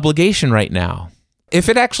like an obligation right now. If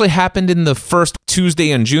it actually happened in the first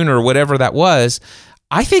Tuesday in June or whatever that was,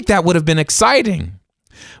 I think that would have been exciting.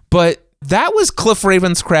 But that was Cliff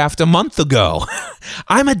Ravenscraft a month ago.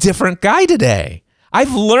 I'm a different guy today.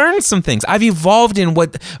 I've learned some things. I've evolved in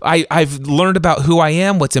what I've learned about who I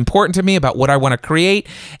am, what's important to me, about what I want to create.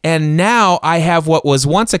 And now I have what was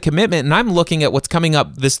once a commitment, and I'm looking at what's coming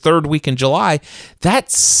up this third week in July. That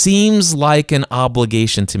seems like an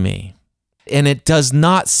obligation to me. And it does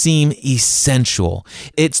not seem essential.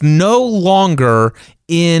 It's no longer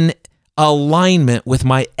in alignment with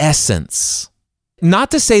my essence.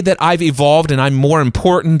 Not to say that I've evolved and I'm more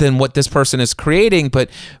important than what this person is creating,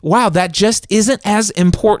 but wow, that just isn't as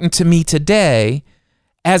important to me today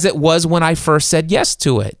as it was when I first said yes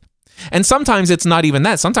to it. And sometimes it's not even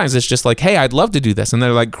that. Sometimes it's just like, hey, I'd love to do this. And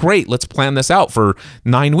they're like, great, let's plan this out for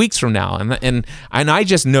 9 weeks from now. And I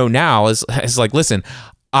just know now is like, listen,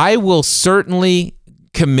 I will certainly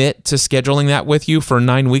commit to scheduling that with you for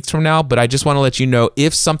 9 weeks from now, but I just want to let you know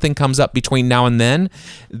if something comes up between now and then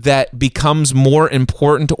that becomes more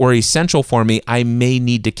important or essential for me, I may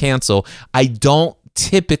need to cancel. I don't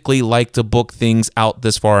typically like to book things out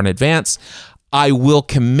this far in advance. I will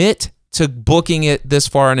commit to booking it this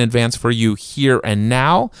far in advance for you here and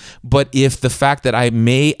now. But if the fact that I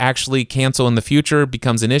may actually cancel in the future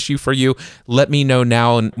becomes an issue for you, let me know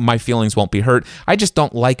now and my feelings won't be hurt. I just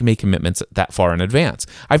don't like making commitments that far in advance.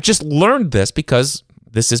 I've just learned this because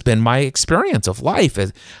this has been my experience of life.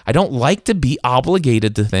 I don't like to be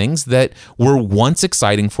obligated to things that were once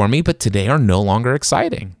exciting for me, but today are no longer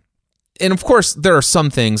exciting. And of course, there are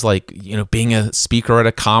some things like, being a speaker at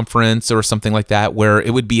a conference or something like that where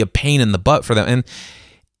it would be a pain in the butt for them. And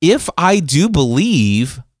if I do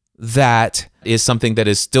believe that is something that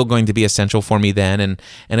is still going to be essential for me then and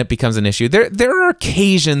it becomes an issue, there are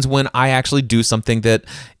occasions when I actually do something that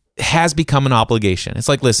has become an obligation. It's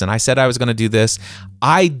like, listen, I said I was going to do this.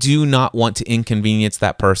 I do not want to inconvenience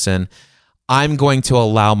that person. I'm going to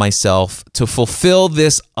allow myself to fulfill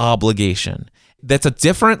this obligation. That's a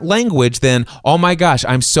different language than, oh my gosh,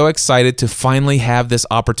 I'm so excited to finally have this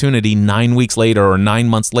opportunity 9 weeks later or 9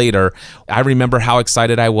 months later. I remember how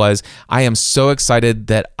excited I was. I am so excited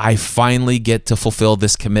that I finally get to fulfill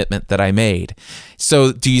this commitment that I made.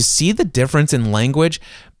 So do you see the difference in language?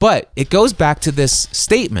 But it goes back to this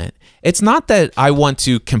statement. It's not that I want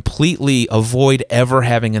to completely avoid ever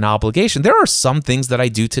having an obligation. There are some things that I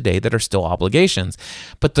do today that are still obligations.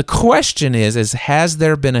 But the question is has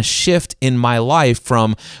there been a shift in my life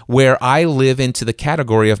from where I live into the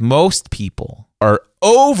category of most people are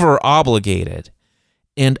over-obligated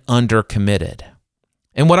and under-committed?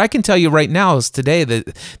 And what I can tell you right now is today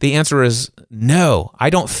that the answer is no, I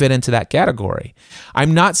don't fit into that category.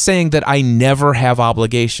 I'm not saying that I never have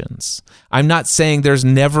obligations. I'm not saying there's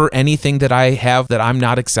never anything that I have that I'm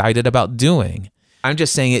not excited about doing. I'm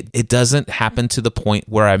just saying it doesn't happen to the point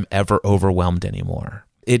where I'm ever overwhelmed anymore.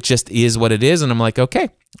 It just is what it is. And I'm like, okay,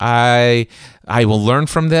 I will learn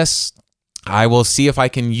from this. I will see if I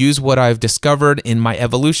can use what I've discovered in my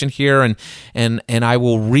evolution here and I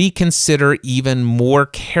will reconsider even more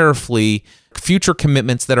carefully future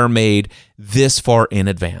commitments that are made this far in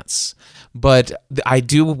advance. But I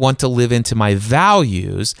do want to live into my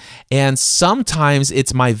values, and sometimes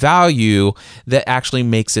it's my value that actually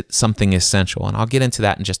makes it something essential, and I'll get into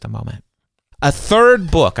that in just a moment. A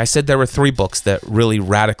third book, I said there were 3 books that really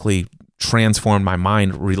radically transformed my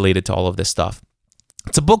mind related to all of this stuff.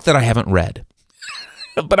 It's a book that I haven't read,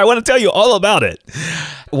 but I want to tell you all about it.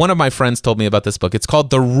 One of my friends told me about this book. It's called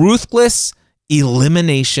The Ruthless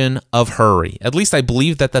Elimination of Hurry. At least I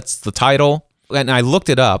believe that that's the title. And I looked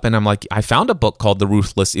it up and I'm like, I found a book called The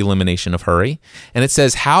Ruthless Elimination of Hurry. And it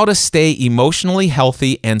says how to stay emotionally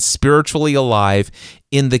healthy and spiritually alive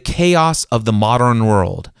in the chaos of the modern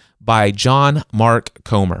world by John Mark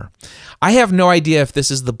Comer. I have no idea if this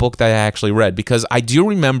is the book that I actually read because I do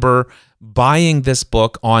remember buying this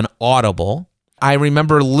book on Audible. I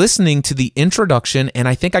remember listening to the introduction and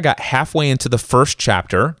I think I got halfway into the first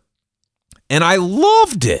chapter and I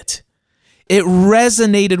loved it. It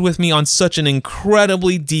resonated with me on such an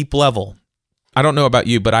incredibly deep level. I don't know about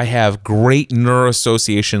you, but I have great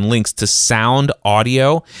neuroassociation links to sound,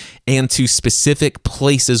 audio, and to specific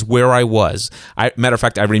places where I was. Matter of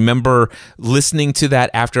fact, I remember listening to that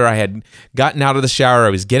after I had gotten out of the shower.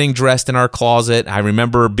 I was getting dressed in our closet. I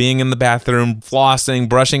remember being in the bathroom, flossing,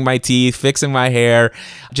 brushing my teeth, fixing my hair,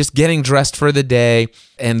 just getting dressed for the day,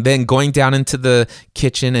 and then going down into the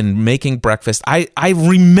kitchen and making breakfast. I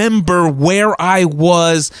remember where I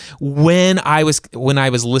was when I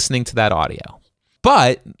was listening to that audio.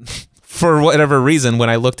 But for whatever reason,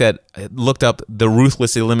 when I looked up The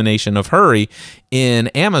Ruthless Elimination of Hurry in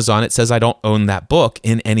Amazon, it says I don't own that book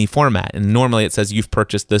in any format. And normally it says you've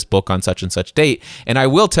purchased this book on such and such date. And I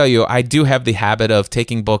will tell you, I do have the habit of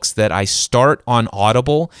taking books that I start on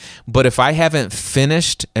Audible, but if I haven't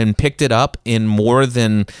finished and picked it up in more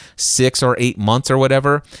than 6 or 8 months or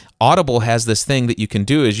whatever, Audible has this thing that you can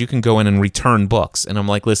do is you can go in and return books. And I'm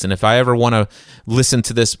like, listen, if I ever want to listen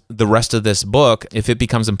to the rest of this book, if it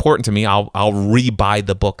becomes important to me, I'll re-buy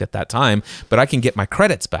the book at that time, but I can get my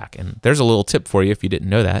credits back. And there's a little tip for you if you didn't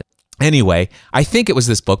know that. Anyway, I think it was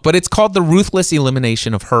this book, but it's called The Ruthless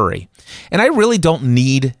Elimination of Hurry. And I really don't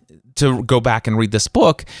need to go back and read this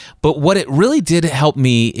book, but what it really did help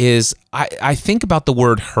me is I think about the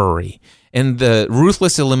word hurry. and the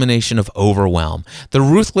ruthless elimination of overwhelm, the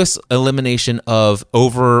ruthless elimination of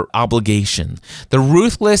over obligation, the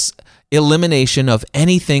ruthless elimination of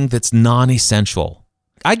anything that's non-essential.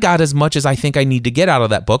 I got as much as I think I need to get out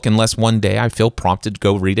of that book, unless one day I feel prompted to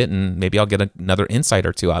go read it and maybe I'll get another insight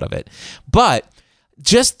or two out of it. But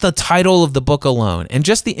just the title of the book alone and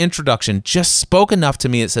just the introduction just spoke enough to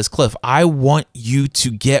me. It says, Cliff, I want you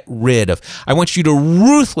to I want you to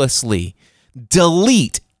ruthlessly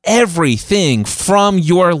delete everything from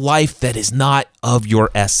your life that is not of your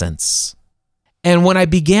essence. And when I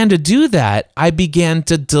began to do that, I began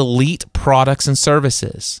to delete products and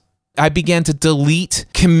services. I began to delete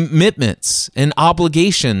commitments and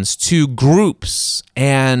obligations to groups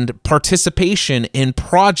and participation in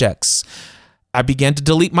projects. I began to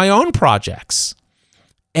delete my own projects.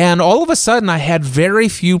 And all of a sudden, I had very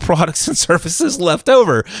few products and services left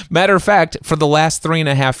over. Matter of fact, for the last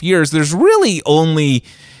 3.5 years, there's really only,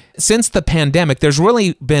 since the pandemic, there's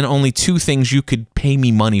really been only 2 things you could pay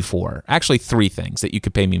me money for. Actually, 3 things that you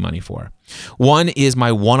could pay me money for. One is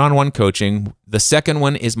my one-on-one coaching. The second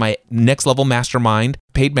one is my Next Level Mastermind,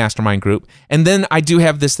 paid mastermind group. And then I do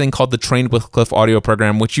have this thing called the Train with Cliff audio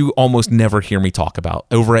program, which you almost never hear me talk about,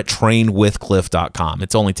 over at trainwithcliff.com.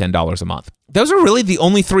 It's only $10 a month. Those are really the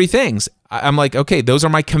only 3 things. I'm like, okay, those are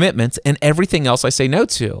my commitments, and everything else I say no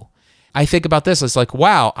to. I think about this. It's like,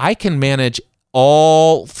 wow, I can manage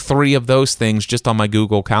all 3 of those things just on my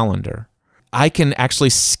Google Calendar. I can actually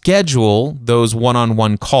schedule those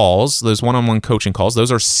one-on-one calls, those one-on-one coaching calls.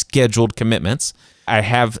 Those are scheduled commitments. I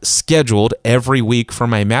have scheduled every week for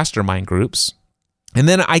my mastermind groups. And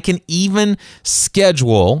then I can even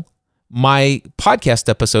schedule my podcast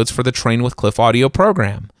episodes for the Train with Cliff audio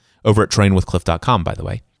program over at trainwithcliff.com, by the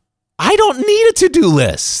way. I don't need a to-do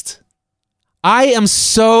list. I am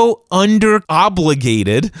so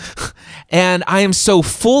under-obligated and I am so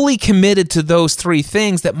fully committed to those 3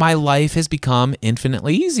 things that my life has become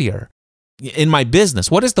infinitely easier. In my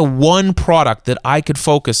business, what is the one product that I could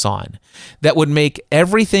focus on that would make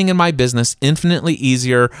everything in my business infinitely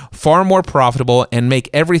easier, far more profitable, and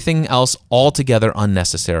make everything else altogether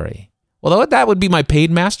unnecessary? Well, that would be my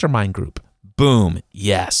paid mastermind group. Boom.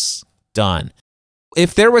 Yes. Done.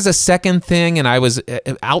 If there was a second thing and I was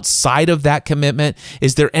outside of that commitment,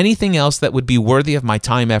 is there anything else that would be worthy of my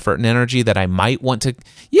time, effort, and energy that I might want to?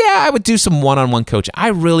 Yeah, I would do some one-on-one coaching. I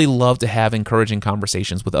really love to have encouraging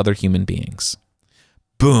conversations with other human beings.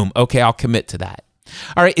 Boom. Okay, I'll commit to that.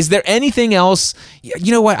 All right, is there anything else?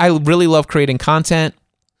 You know what? I really love creating content.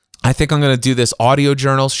 I think I'm going to do this audio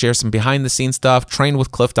journal, share some behind-the-scenes stuff,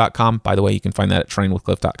 trainwithcliff.com. By the way, you can find that at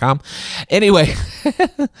trainwithcliff.com. Anyway,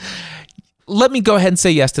 let me go ahead and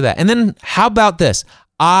say yes to that. And then how about this?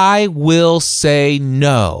 I will say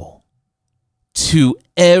no to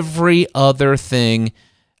every other thing,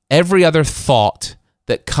 every other thought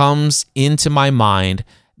that comes into my mind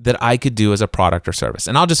that I could do as a product or service.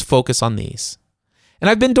 And I'll just focus on these. And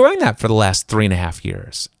I've been doing that for the last 3.5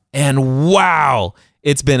 years. And wow,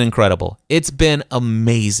 it's been incredible. It's been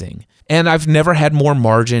amazing. And I've never had more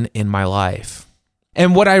margin in my life.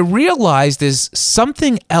 And what I realized is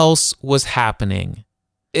something else was happening.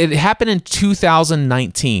 It happened in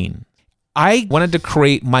 2019. I wanted to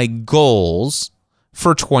create my goals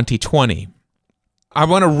for 2020. I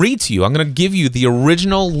want to read to you. I'm going to give you the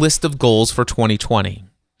original list of goals for 2020.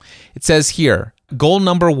 It says here, goal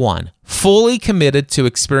number 1, fully committed to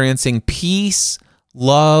experiencing peace,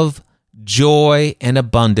 love, joy, and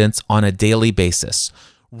abundance on a daily basis,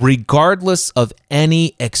 regardless of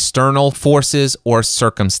any external forces or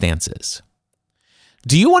circumstances.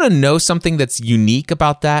 Do you want to know something that's unique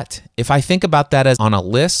about that? If I think about that as on a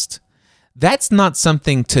list, that's not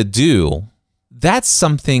something to do. That's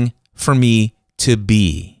something for me to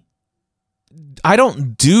be. I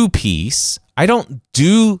don't do peace. I don't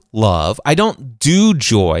do love. I don't do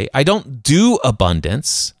joy. I don't do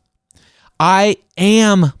abundance. I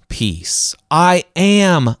am peace. I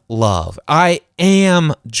am love. I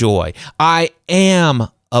am joy. I am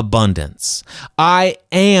abundance. I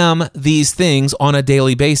am these things on a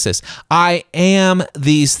daily basis. I am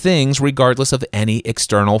these things regardless of any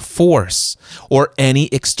external force or any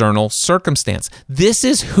external circumstance. This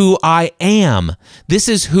is who I am. This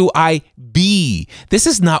is who I be. This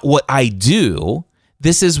is not what I do.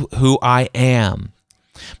 This is who I am.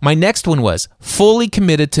 My next one was fully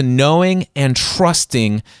committed to knowing and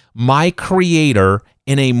trusting my Creator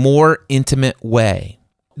in a more intimate way.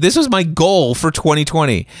 This was my goal for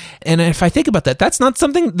 2020. And if I think about that, that's not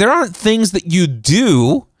something, there aren't things that you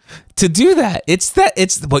do to do that. It's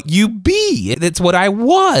what you be. It's what I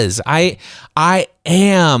was. I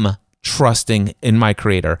am trusting in my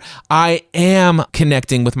Creator. I am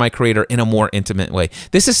connecting with my Creator in a more intimate way.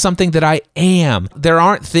 This is something that I am. There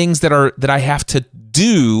aren't things that I have to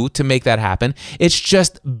do to make that happen. It's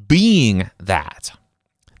just being that.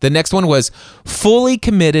 The next one was fully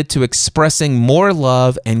committed to expressing more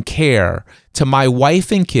love and care to my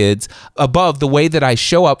wife and kids above the way that I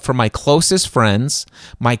show up for my closest friends,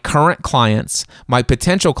 my current clients, my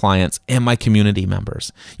potential clients, and my community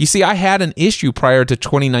members. You see, I had an issue prior to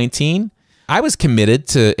 2019. I was committed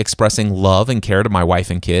to expressing love and care to my wife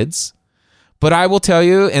and kids. But I will tell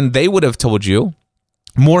you, and they would have told you,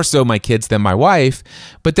 more so my kids than my wife,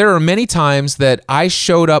 but there are many times that I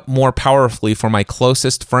showed up more powerfully for my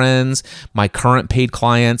closest friends, my current paid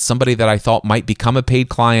clients, somebody that I thought might become a paid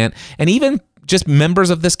client, and even just members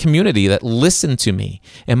of this community that listen to me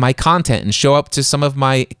and my content and show up to some of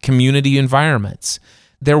my community environments.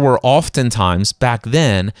 There were often times back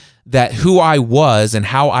then that who I was and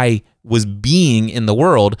how I was being in the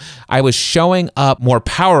world, I was showing up more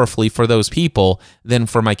powerfully for those people than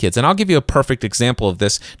for my kids. And I'll give you a perfect example of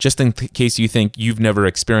this, just in case you think you've never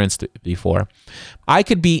experienced it before. I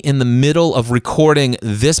could be in the middle of recording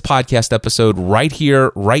this podcast episode right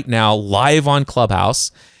here, right now, live on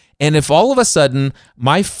Clubhouse. And if all of a sudden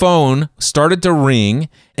my phone started to ring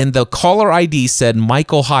and the caller ID said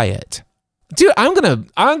Michael Hyatt, dude, I'm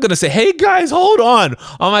gonna say, hey guys, hold on.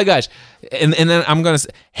 Oh my gosh. And then I'm gonna say,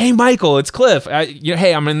 hey Michael, it's Cliff.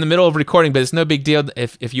 Hey, I'm in the middle of recording, but it's no big deal.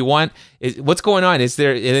 If you want, what's going on? Is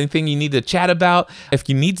there anything you need to chat about? If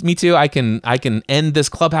you need me to, I can end this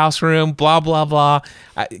Clubhouse room. Blah blah blah.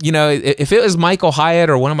 If it was Michael Hyatt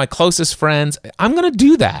or one of my closest friends, I'm gonna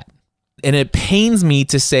do that. And it pains me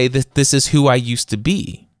to say that this is who I used to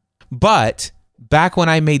be. But back when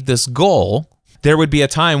I made this goal, there would be a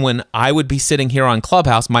time when I would be sitting here on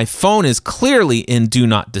Clubhouse. My phone is clearly in Do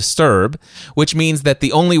Not Disturb, which means that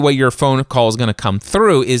the only way your phone call is going to come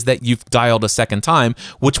through is that you've dialed a second time,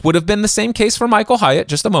 which would have been the same case for Michael Hyatt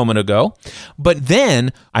just a moment ago. But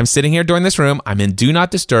then I'm sitting here during this room, I'm in Do Not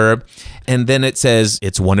Disturb, and then it says,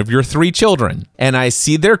 it's one of your 3 children. And I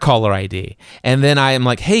see their caller ID. And then I am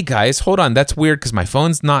like, hey guys, hold on. That's weird because my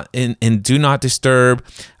phone's not in Do Not Disturb.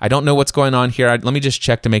 I don't know what's going on here. Let me just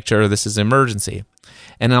check to make sure this is an emergency.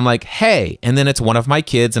 And I'm like, hey, and then it's one of my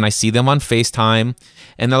kids and I see them on FaceTime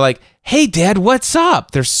and they're like, hey dad, what's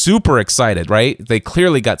up? They're super excited, right? They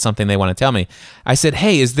clearly got something they want to tell me. I said,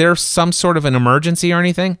 hey, is there some sort of an emergency or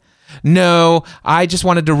anything? No, I just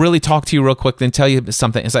wanted to really talk to you real quick and tell you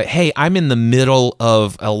something. It's like, hey, I'm in the middle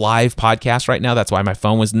of a live podcast right now. That's why my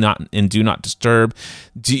phone was not in Do Not Disturb.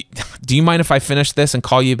 Do you mind if I finish this and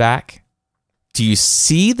call you back? Do you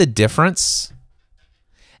see the difference?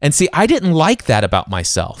 And see, I didn't like that about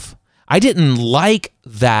myself. I didn't like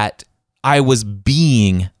that I was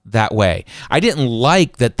being that way. I didn't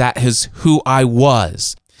like that is who I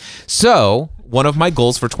was. So, one of my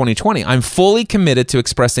goals for 2020, I'm fully committed to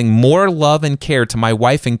expressing more love and care to my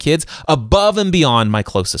wife and kids above and beyond my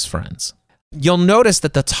closest friends. You'll notice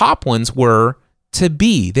that the top ones were to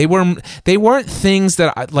be. They weren't things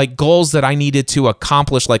that like goals that I needed to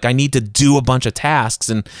accomplish, like I need to do a bunch of tasks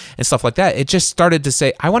and stuff like that. It just started to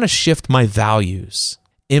say, I want to shift my values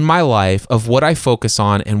in my life of what I focus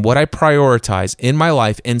on and what I prioritize in my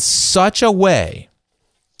life in such a way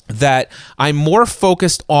that I'm more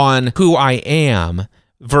focused on who I am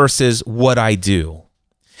versus what I do.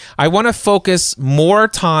 I want to focus more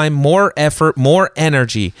time, more effort, more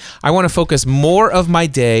energy. I want to focus more of my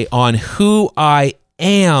day on who I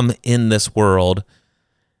am in this world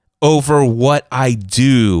over what I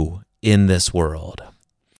do in this world.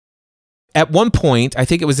 At one point, I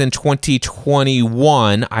think it was in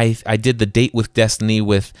 2021, I did the Date with Destiny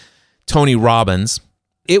with Tony Robbins.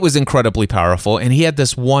 It was incredibly powerful, and he had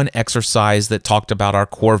this one exercise that talked about our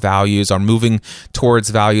core values, our moving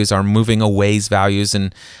towards values, our moving away's values,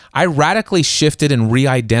 and I radically shifted and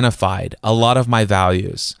re-identified a lot of my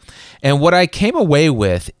values. And what I came away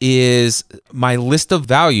with is my list of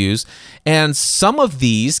values, and some of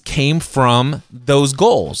these came from those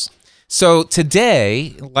goals. So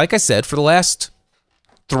today, like I said, for the last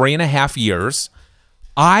 3.5 years,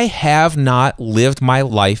 I have not lived my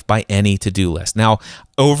life by any to-do list. Now,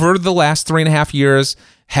 over the last 3.5 years,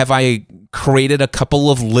 have I created a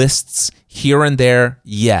couple of lists here and there?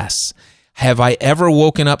 Yes. Have I ever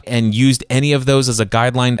woken up and used any of those as a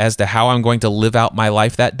guideline as to how I'm going to live out my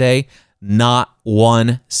life that day? Not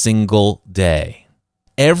one single day.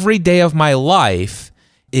 Every day of my life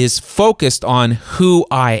is focused on who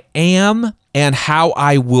I am and how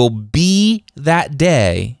I will be that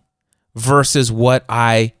day versus what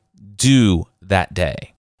I do that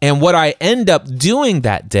day. And what I end up doing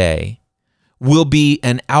that day will be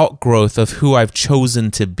an outgrowth of who I've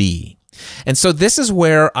chosen to be. And so this is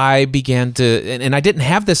where I began to, and I didn't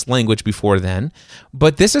have this language before then,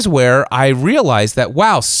 but this is where I realized that,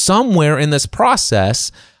 wow, somewhere in this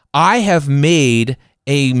process, I have made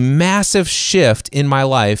a massive shift in my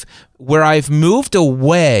life where I've moved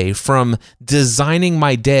away from designing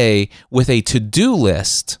my day with a to-do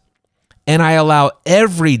list, and I allow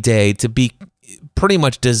every day to be pretty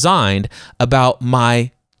much designed about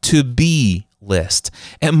my to-be list.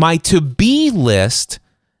 And my to-be list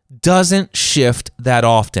doesn't shift that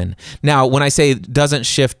often. Now, when I say doesn't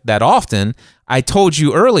shift that often, I told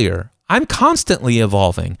you earlier, I'm constantly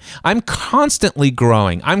evolving. I'm constantly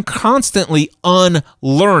growing. I'm constantly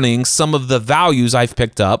unlearning some of the values I've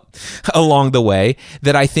picked up along the way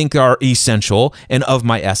that I think are essential and of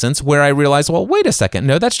my essence, where I realize, well, wait a second.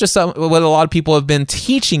 No, that's just what a lot of people have been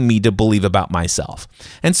teaching me to believe about myself.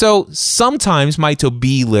 And so sometimes my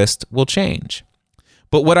to-be list will change.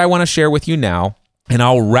 But what I want to share with you now, and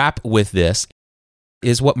I'll wrap with this,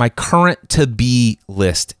 is what my current to-be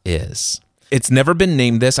list is. It's never been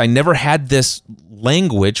named this. I never had this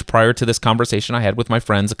language prior to this conversation I had with my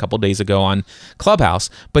friends a couple days ago on Clubhouse.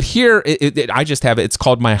 But here, I just have it. It's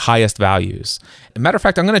called my highest values. As a matter of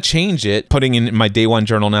fact, I'm going to change it, putting in my day one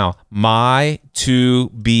journal now, my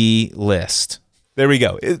to-be list. There we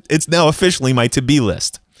go. It's now officially my to-be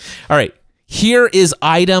list. All right. Here is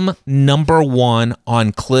item number 1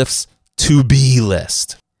 on Cliff's to-be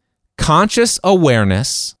list. Conscious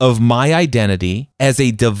awareness of my identity as a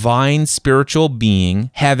divine spiritual being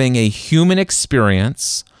having a human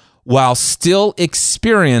experience while still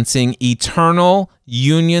experiencing eternal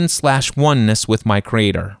union/oneness with my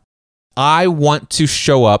Creator. I want to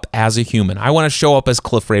show up as a human. I want to show up as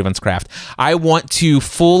Cliff Ravenscraft. I want to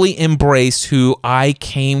fully embrace who I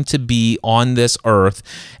came to be on this earth,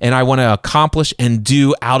 and I want to accomplish and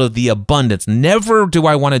do out of the abundance. Never do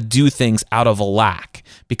I want to do things out of a lack,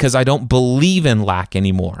 because I don't believe in lack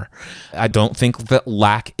anymore. I don't think that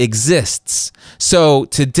lack exists. So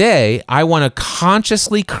today, I want to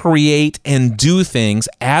consciously create and do things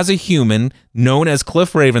as a human, known as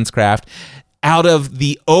Cliff Ravenscraft, out of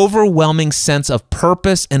the overwhelming sense of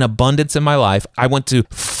purpose and abundance in my life. I want to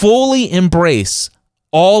fully embrace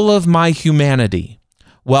all of my humanity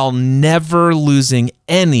while never losing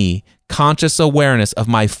any conscious awareness of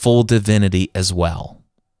my full divinity as well.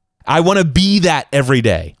 I want to be that every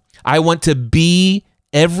day. I want to be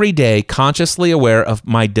every day consciously aware of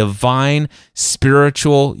my divine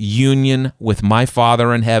spiritual union with my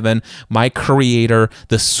Father in heaven, my Creator,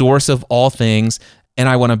 the source of all things, and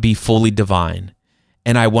I want to be fully divine.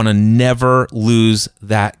 And I want to never lose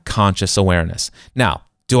that conscious awareness. Now,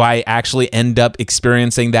 do I actually end up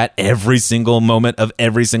experiencing that every single moment of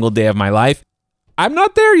every single day of my life? I'm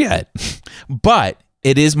not there yet, but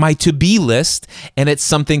it is my to-be list, and it's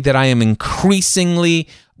something that I am increasingly,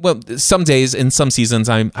 well, some days in some seasons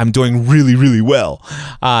I'm doing really, really well.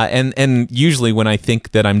 And usually when I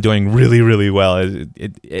think that I'm doing really, really well,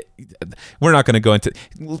 we're not going to go into,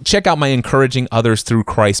 check out my Encouraging Others Through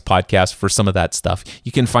Christ podcast for some of that stuff.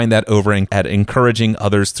 You can find that over at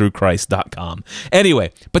encouragingothersthroughchrist.com.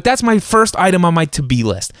 Anyway, but that's my first item on my to-be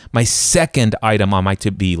list. My second item on my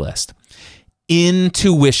to-be list,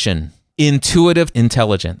 intuition. Intuitive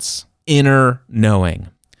intelligence, inner knowing.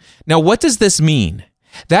 Now, what does this mean?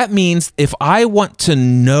 That means if I want to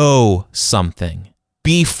know something,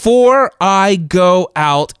 before I go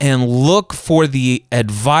out and look for the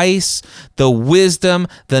advice, the wisdom,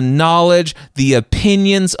 the knowledge, the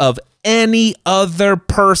opinions of any other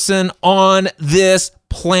person on this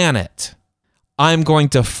planet, I'm going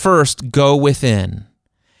to first go within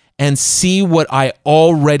and see what I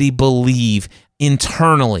already believe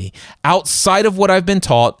internally, outside of what I've been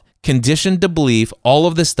taught, conditioned to believe, all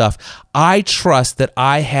of this stuff. I trust that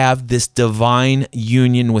I have this divine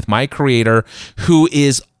union with my Creator, who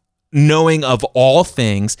is knowing of all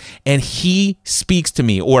things, and He speaks to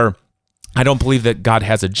me. Or I don't believe that God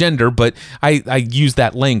has a gender, but I use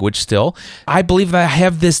that language still. I believe that I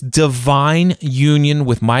have this divine union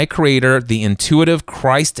with my Creator, the intuitive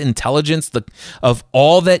Christ intelligence of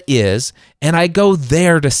all that is, and I go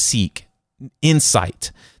there to seek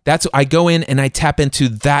insight. I go in and I tap into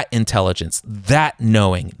that intelligence, that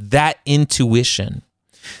knowing, that intuition.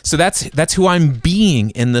 So that's who I'm being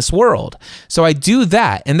in this world. So I do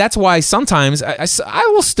that, and that's why sometimes I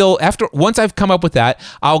will still, once I've come up with that,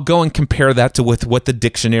 I'll go and compare that with what the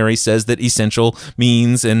dictionary says that essential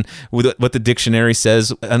means, and what the dictionary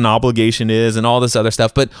says an obligation is, and all this other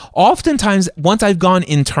stuff. But oftentimes, once I've gone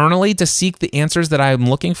internally to seek the answers that I'm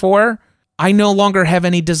looking for, I no longer have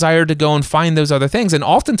any desire to go and find those other things. And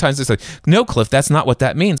oftentimes it's like, no, Cliff, that's not what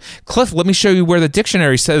that means. Cliff, let me show you where the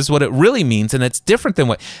dictionary says what it really means, and it's different than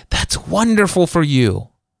what. That's wonderful for you.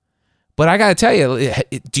 But I got to tell you,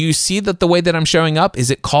 do you see that the way that I'm showing up, is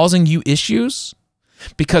it causing you issues?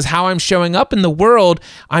 Because how I'm showing up in the world,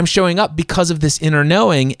 I'm showing up because of this inner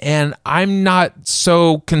knowing, and I'm not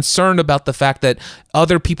so concerned about the fact that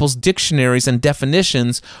other people's dictionaries and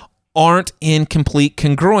definitions aren't in complete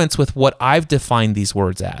congruence with what I've defined these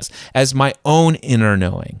words as my own inner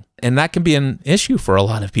knowing. And that can be an issue for a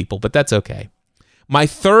lot of people, but that's okay. My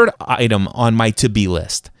third item on my to-be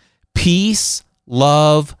list: peace,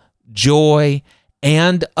 love, joy,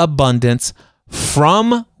 and abundance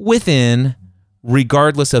from within,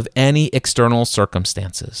 regardless of any external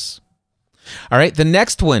circumstances. All right, the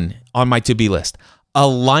next one on my to-be list: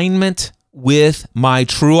 alignment with my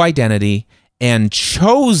true identity and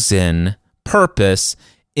chosen purpose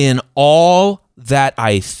in all that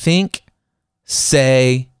I think,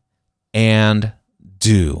 say, and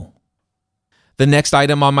do. The next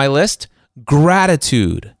item on my list: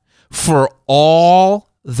 gratitude for all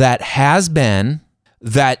that has been,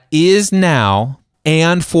 that is now,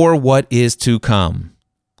 and for what is to come.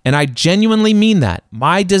 And I genuinely mean that.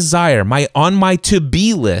 My desire, on my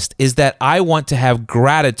to-be list, is that I want to have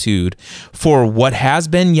gratitude for what has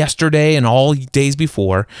been yesterday and all days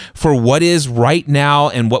before, for what is right now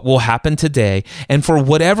and what will happen today, and for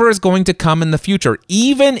whatever is going to come in the future.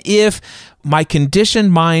 Even if my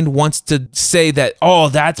conditioned mind wants to say that, oh,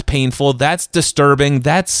 that's painful, that's disturbing,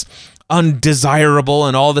 that's undesirable,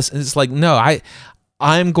 and all this. It's like, no,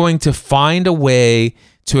 I'm going to find a way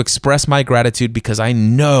to express my gratitude, because I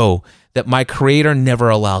know that my Creator never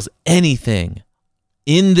allows anything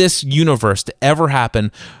in this universe to ever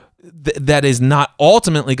happen that is not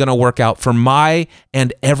ultimately going to work out for my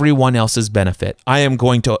and everyone else's benefit. I am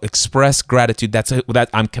going to express gratitude. That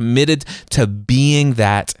I'm committed to being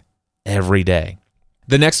that every day.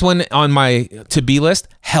 The next one on my to-be list: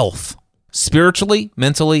 health, spiritually,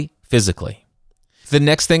 mentally, physically. The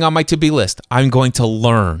next thing on my to-be list: I'm going to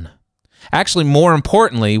learn. Actually, more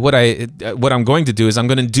importantly, what I'm going to do is I'm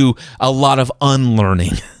going to do a lot of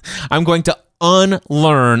unlearning. I'm going to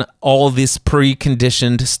unlearn all this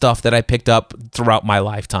preconditioned stuff that I picked up throughout my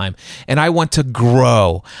lifetime. And I want to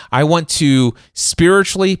grow. I want to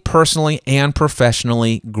spiritually, personally, and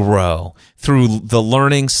professionally grow through the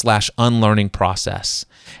learning/unlearning process.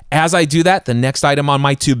 As I do that, the next item on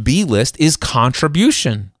my to-be list is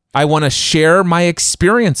contribution. I want to share my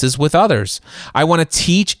experiences with others. I want to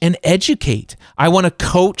teach and educate. I want to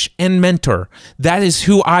coach and mentor. That is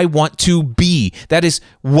who I want to be. That is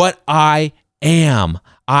what I am.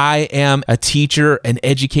 I am a teacher, an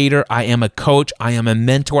educator. I am a coach. I am a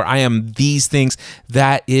mentor. I am these things.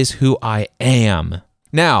 That is who I am.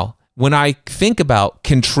 Now, when I think about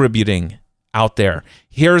contributing out there,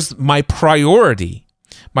 here's my priority.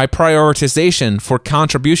 My prioritization for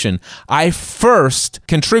contribution: I first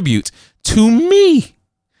contribute to me,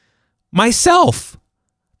 myself.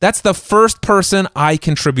 That's the first person I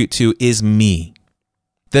contribute to, is me.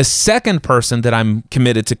 The second person that I'm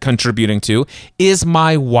committed to contributing to is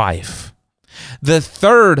my wife. The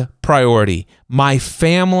third priority: my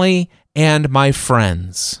family and my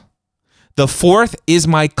friends. The fourth is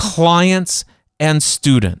my clients and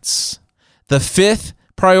students. The fifth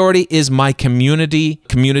priority is my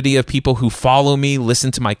community of people who follow me,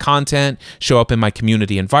 listen to my content, show up in my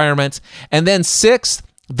community environments. And then sixth,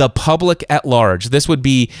 the public at large. This would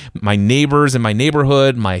be my neighbors in my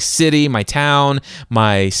neighborhood, my city, my town,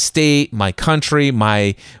 my state, my country,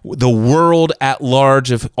 the world at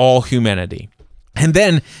large of all humanity. And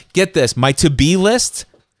then get this, my to-be list.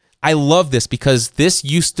 I love this because this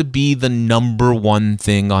used to be the number one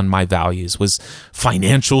thing on my values, was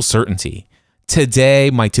financial certainty. Today,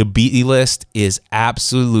 my to-be list is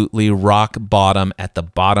absolutely rock bottom, at the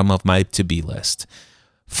bottom of my to-be list.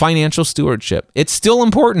 Financial stewardship. It's still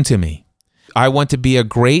important to me. I want to be a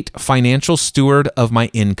great financial steward of my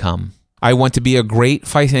income. I want to be a great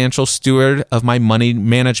financial steward of my money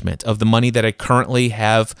management, of the money that I currently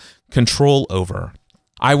have control over.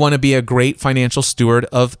 I want to be a great financial steward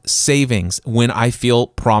of savings when I feel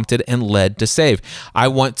prompted and led to save. I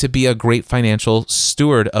want to be a great financial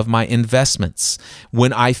steward of my investments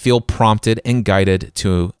when I feel prompted and guided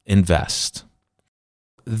to invest.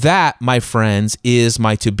 That, my friends, is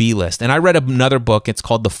my to-be list. And I read another book. It's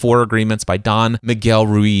called The 4 Agreements by Don Miguel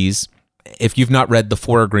Ruiz. If you've not read The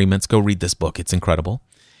 4 Agreements, go read this book. It's incredible.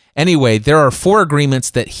 Anyway, there are 4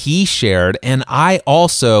 agreements that he shared, and I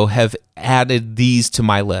also have added these to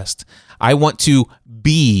my list. I want to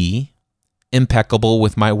be impeccable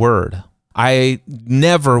with my word. I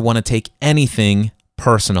never want to take anything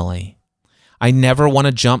personally. I never want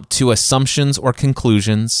to jump to assumptions or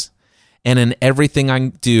conclusions. And in everything I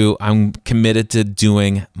do, I'm committed to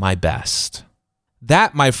doing my best.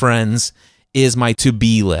 That, my friends, is my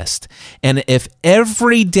to-be list. And if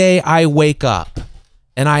every day I wake up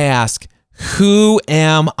and I ask, who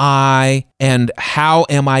am I and how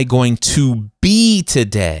am I going to be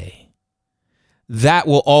today? That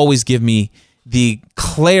will always give me the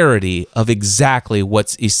clarity of exactly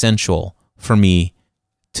what's essential for me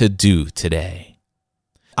to do today.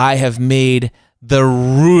 I have made the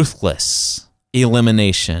ruthless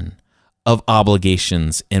elimination of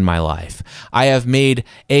obligations in my life. I have made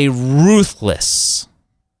a ruthless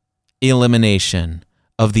elimination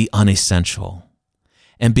of the unessential.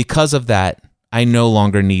 And because of that, I no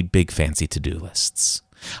longer need big fancy to-do lists.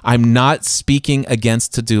 I'm not speaking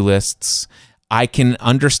against to-do lists. I can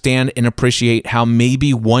understand and appreciate how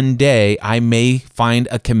maybe one day I may find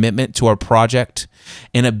a commitment to a project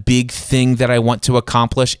and a big thing that I want to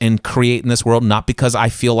accomplish and create in this world, not because I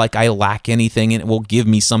feel like I lack anything and it will give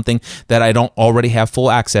me something that I don't already have full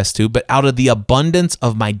access to, but out of the abundance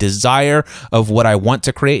of my desire of what I want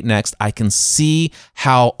to create next, I can see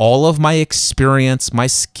how all of my experience, my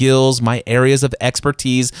skills, my areas of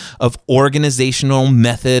expertise, of organizational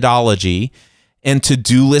methodology, and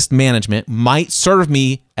to-do list management might serve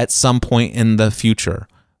me at some point in the future.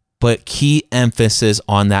 But key emphasis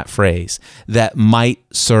on that phrase, that might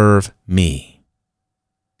serve me.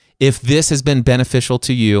 If this has been beneficial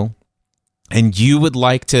to you and you would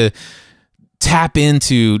like to tap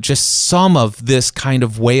into just some of this kind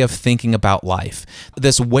of way of thinking about life,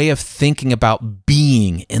 this way of thinking about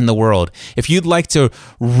being in the world, if you'd like to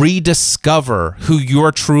rediscover who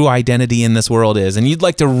your true identity in this world is, and you'd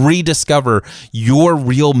like to rediscover your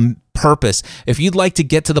real purpose, if you'd like to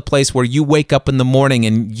get to the place where you wake up in the morning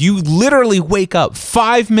and you literally wake up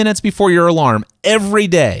 5 minutes before your alarm every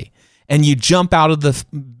day and you jump out of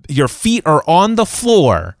your feet are on the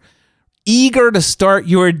floor, eager to start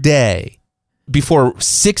your day before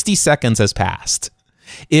 60 seconds has passed.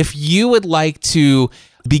 If you would like to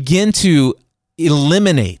begin to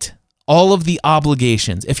eliminate all of the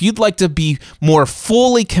obligations, if you'd like to be more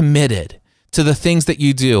fully committed to the things that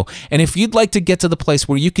you do, and if you'd like to get to the place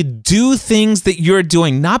where you could do things that you're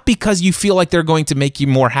doing, not because you feel like they're going to make you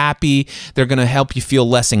more happy, they're going to help you feel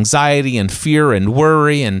less anxiety and fear and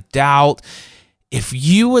worry and doubt. If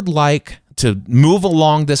you would like to move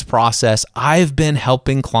along this process, I've been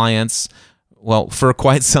helping clients for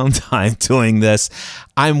quite some time doing this.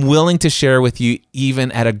 I'm willing to share with you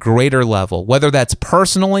even at a greater level, whether that's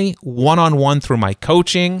personally, one-on-one through my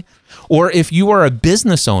coaching, or if you are a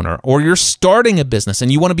business owner or you're starting a business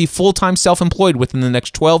and you want to be full-time self-employed within the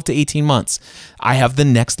next 12 to 18 months, I have the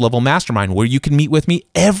Next Level Mastermind where you can meet with me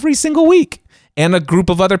every single week and a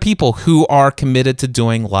group of other people who are committed to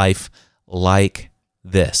doing life like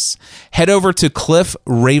this. Head over to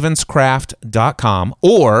cliffravenscraft.com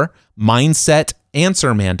or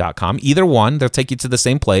mindsetanswerman.com. Either one, they'll take you to the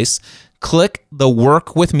same place. Click the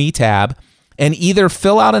Work With Me tab and either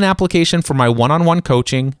fill out an application for my one-on-one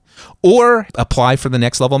coaching or apply for the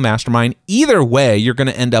Next Level Mastermind. Either way, you're going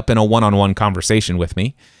to end up in a one-on-one conversation with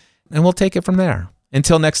me, and we'll take it from there.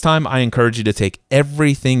 Until next time, I encourage you to take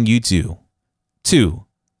everything you do to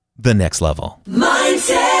the next level.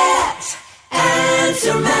 Mindset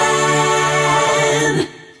Answer Man.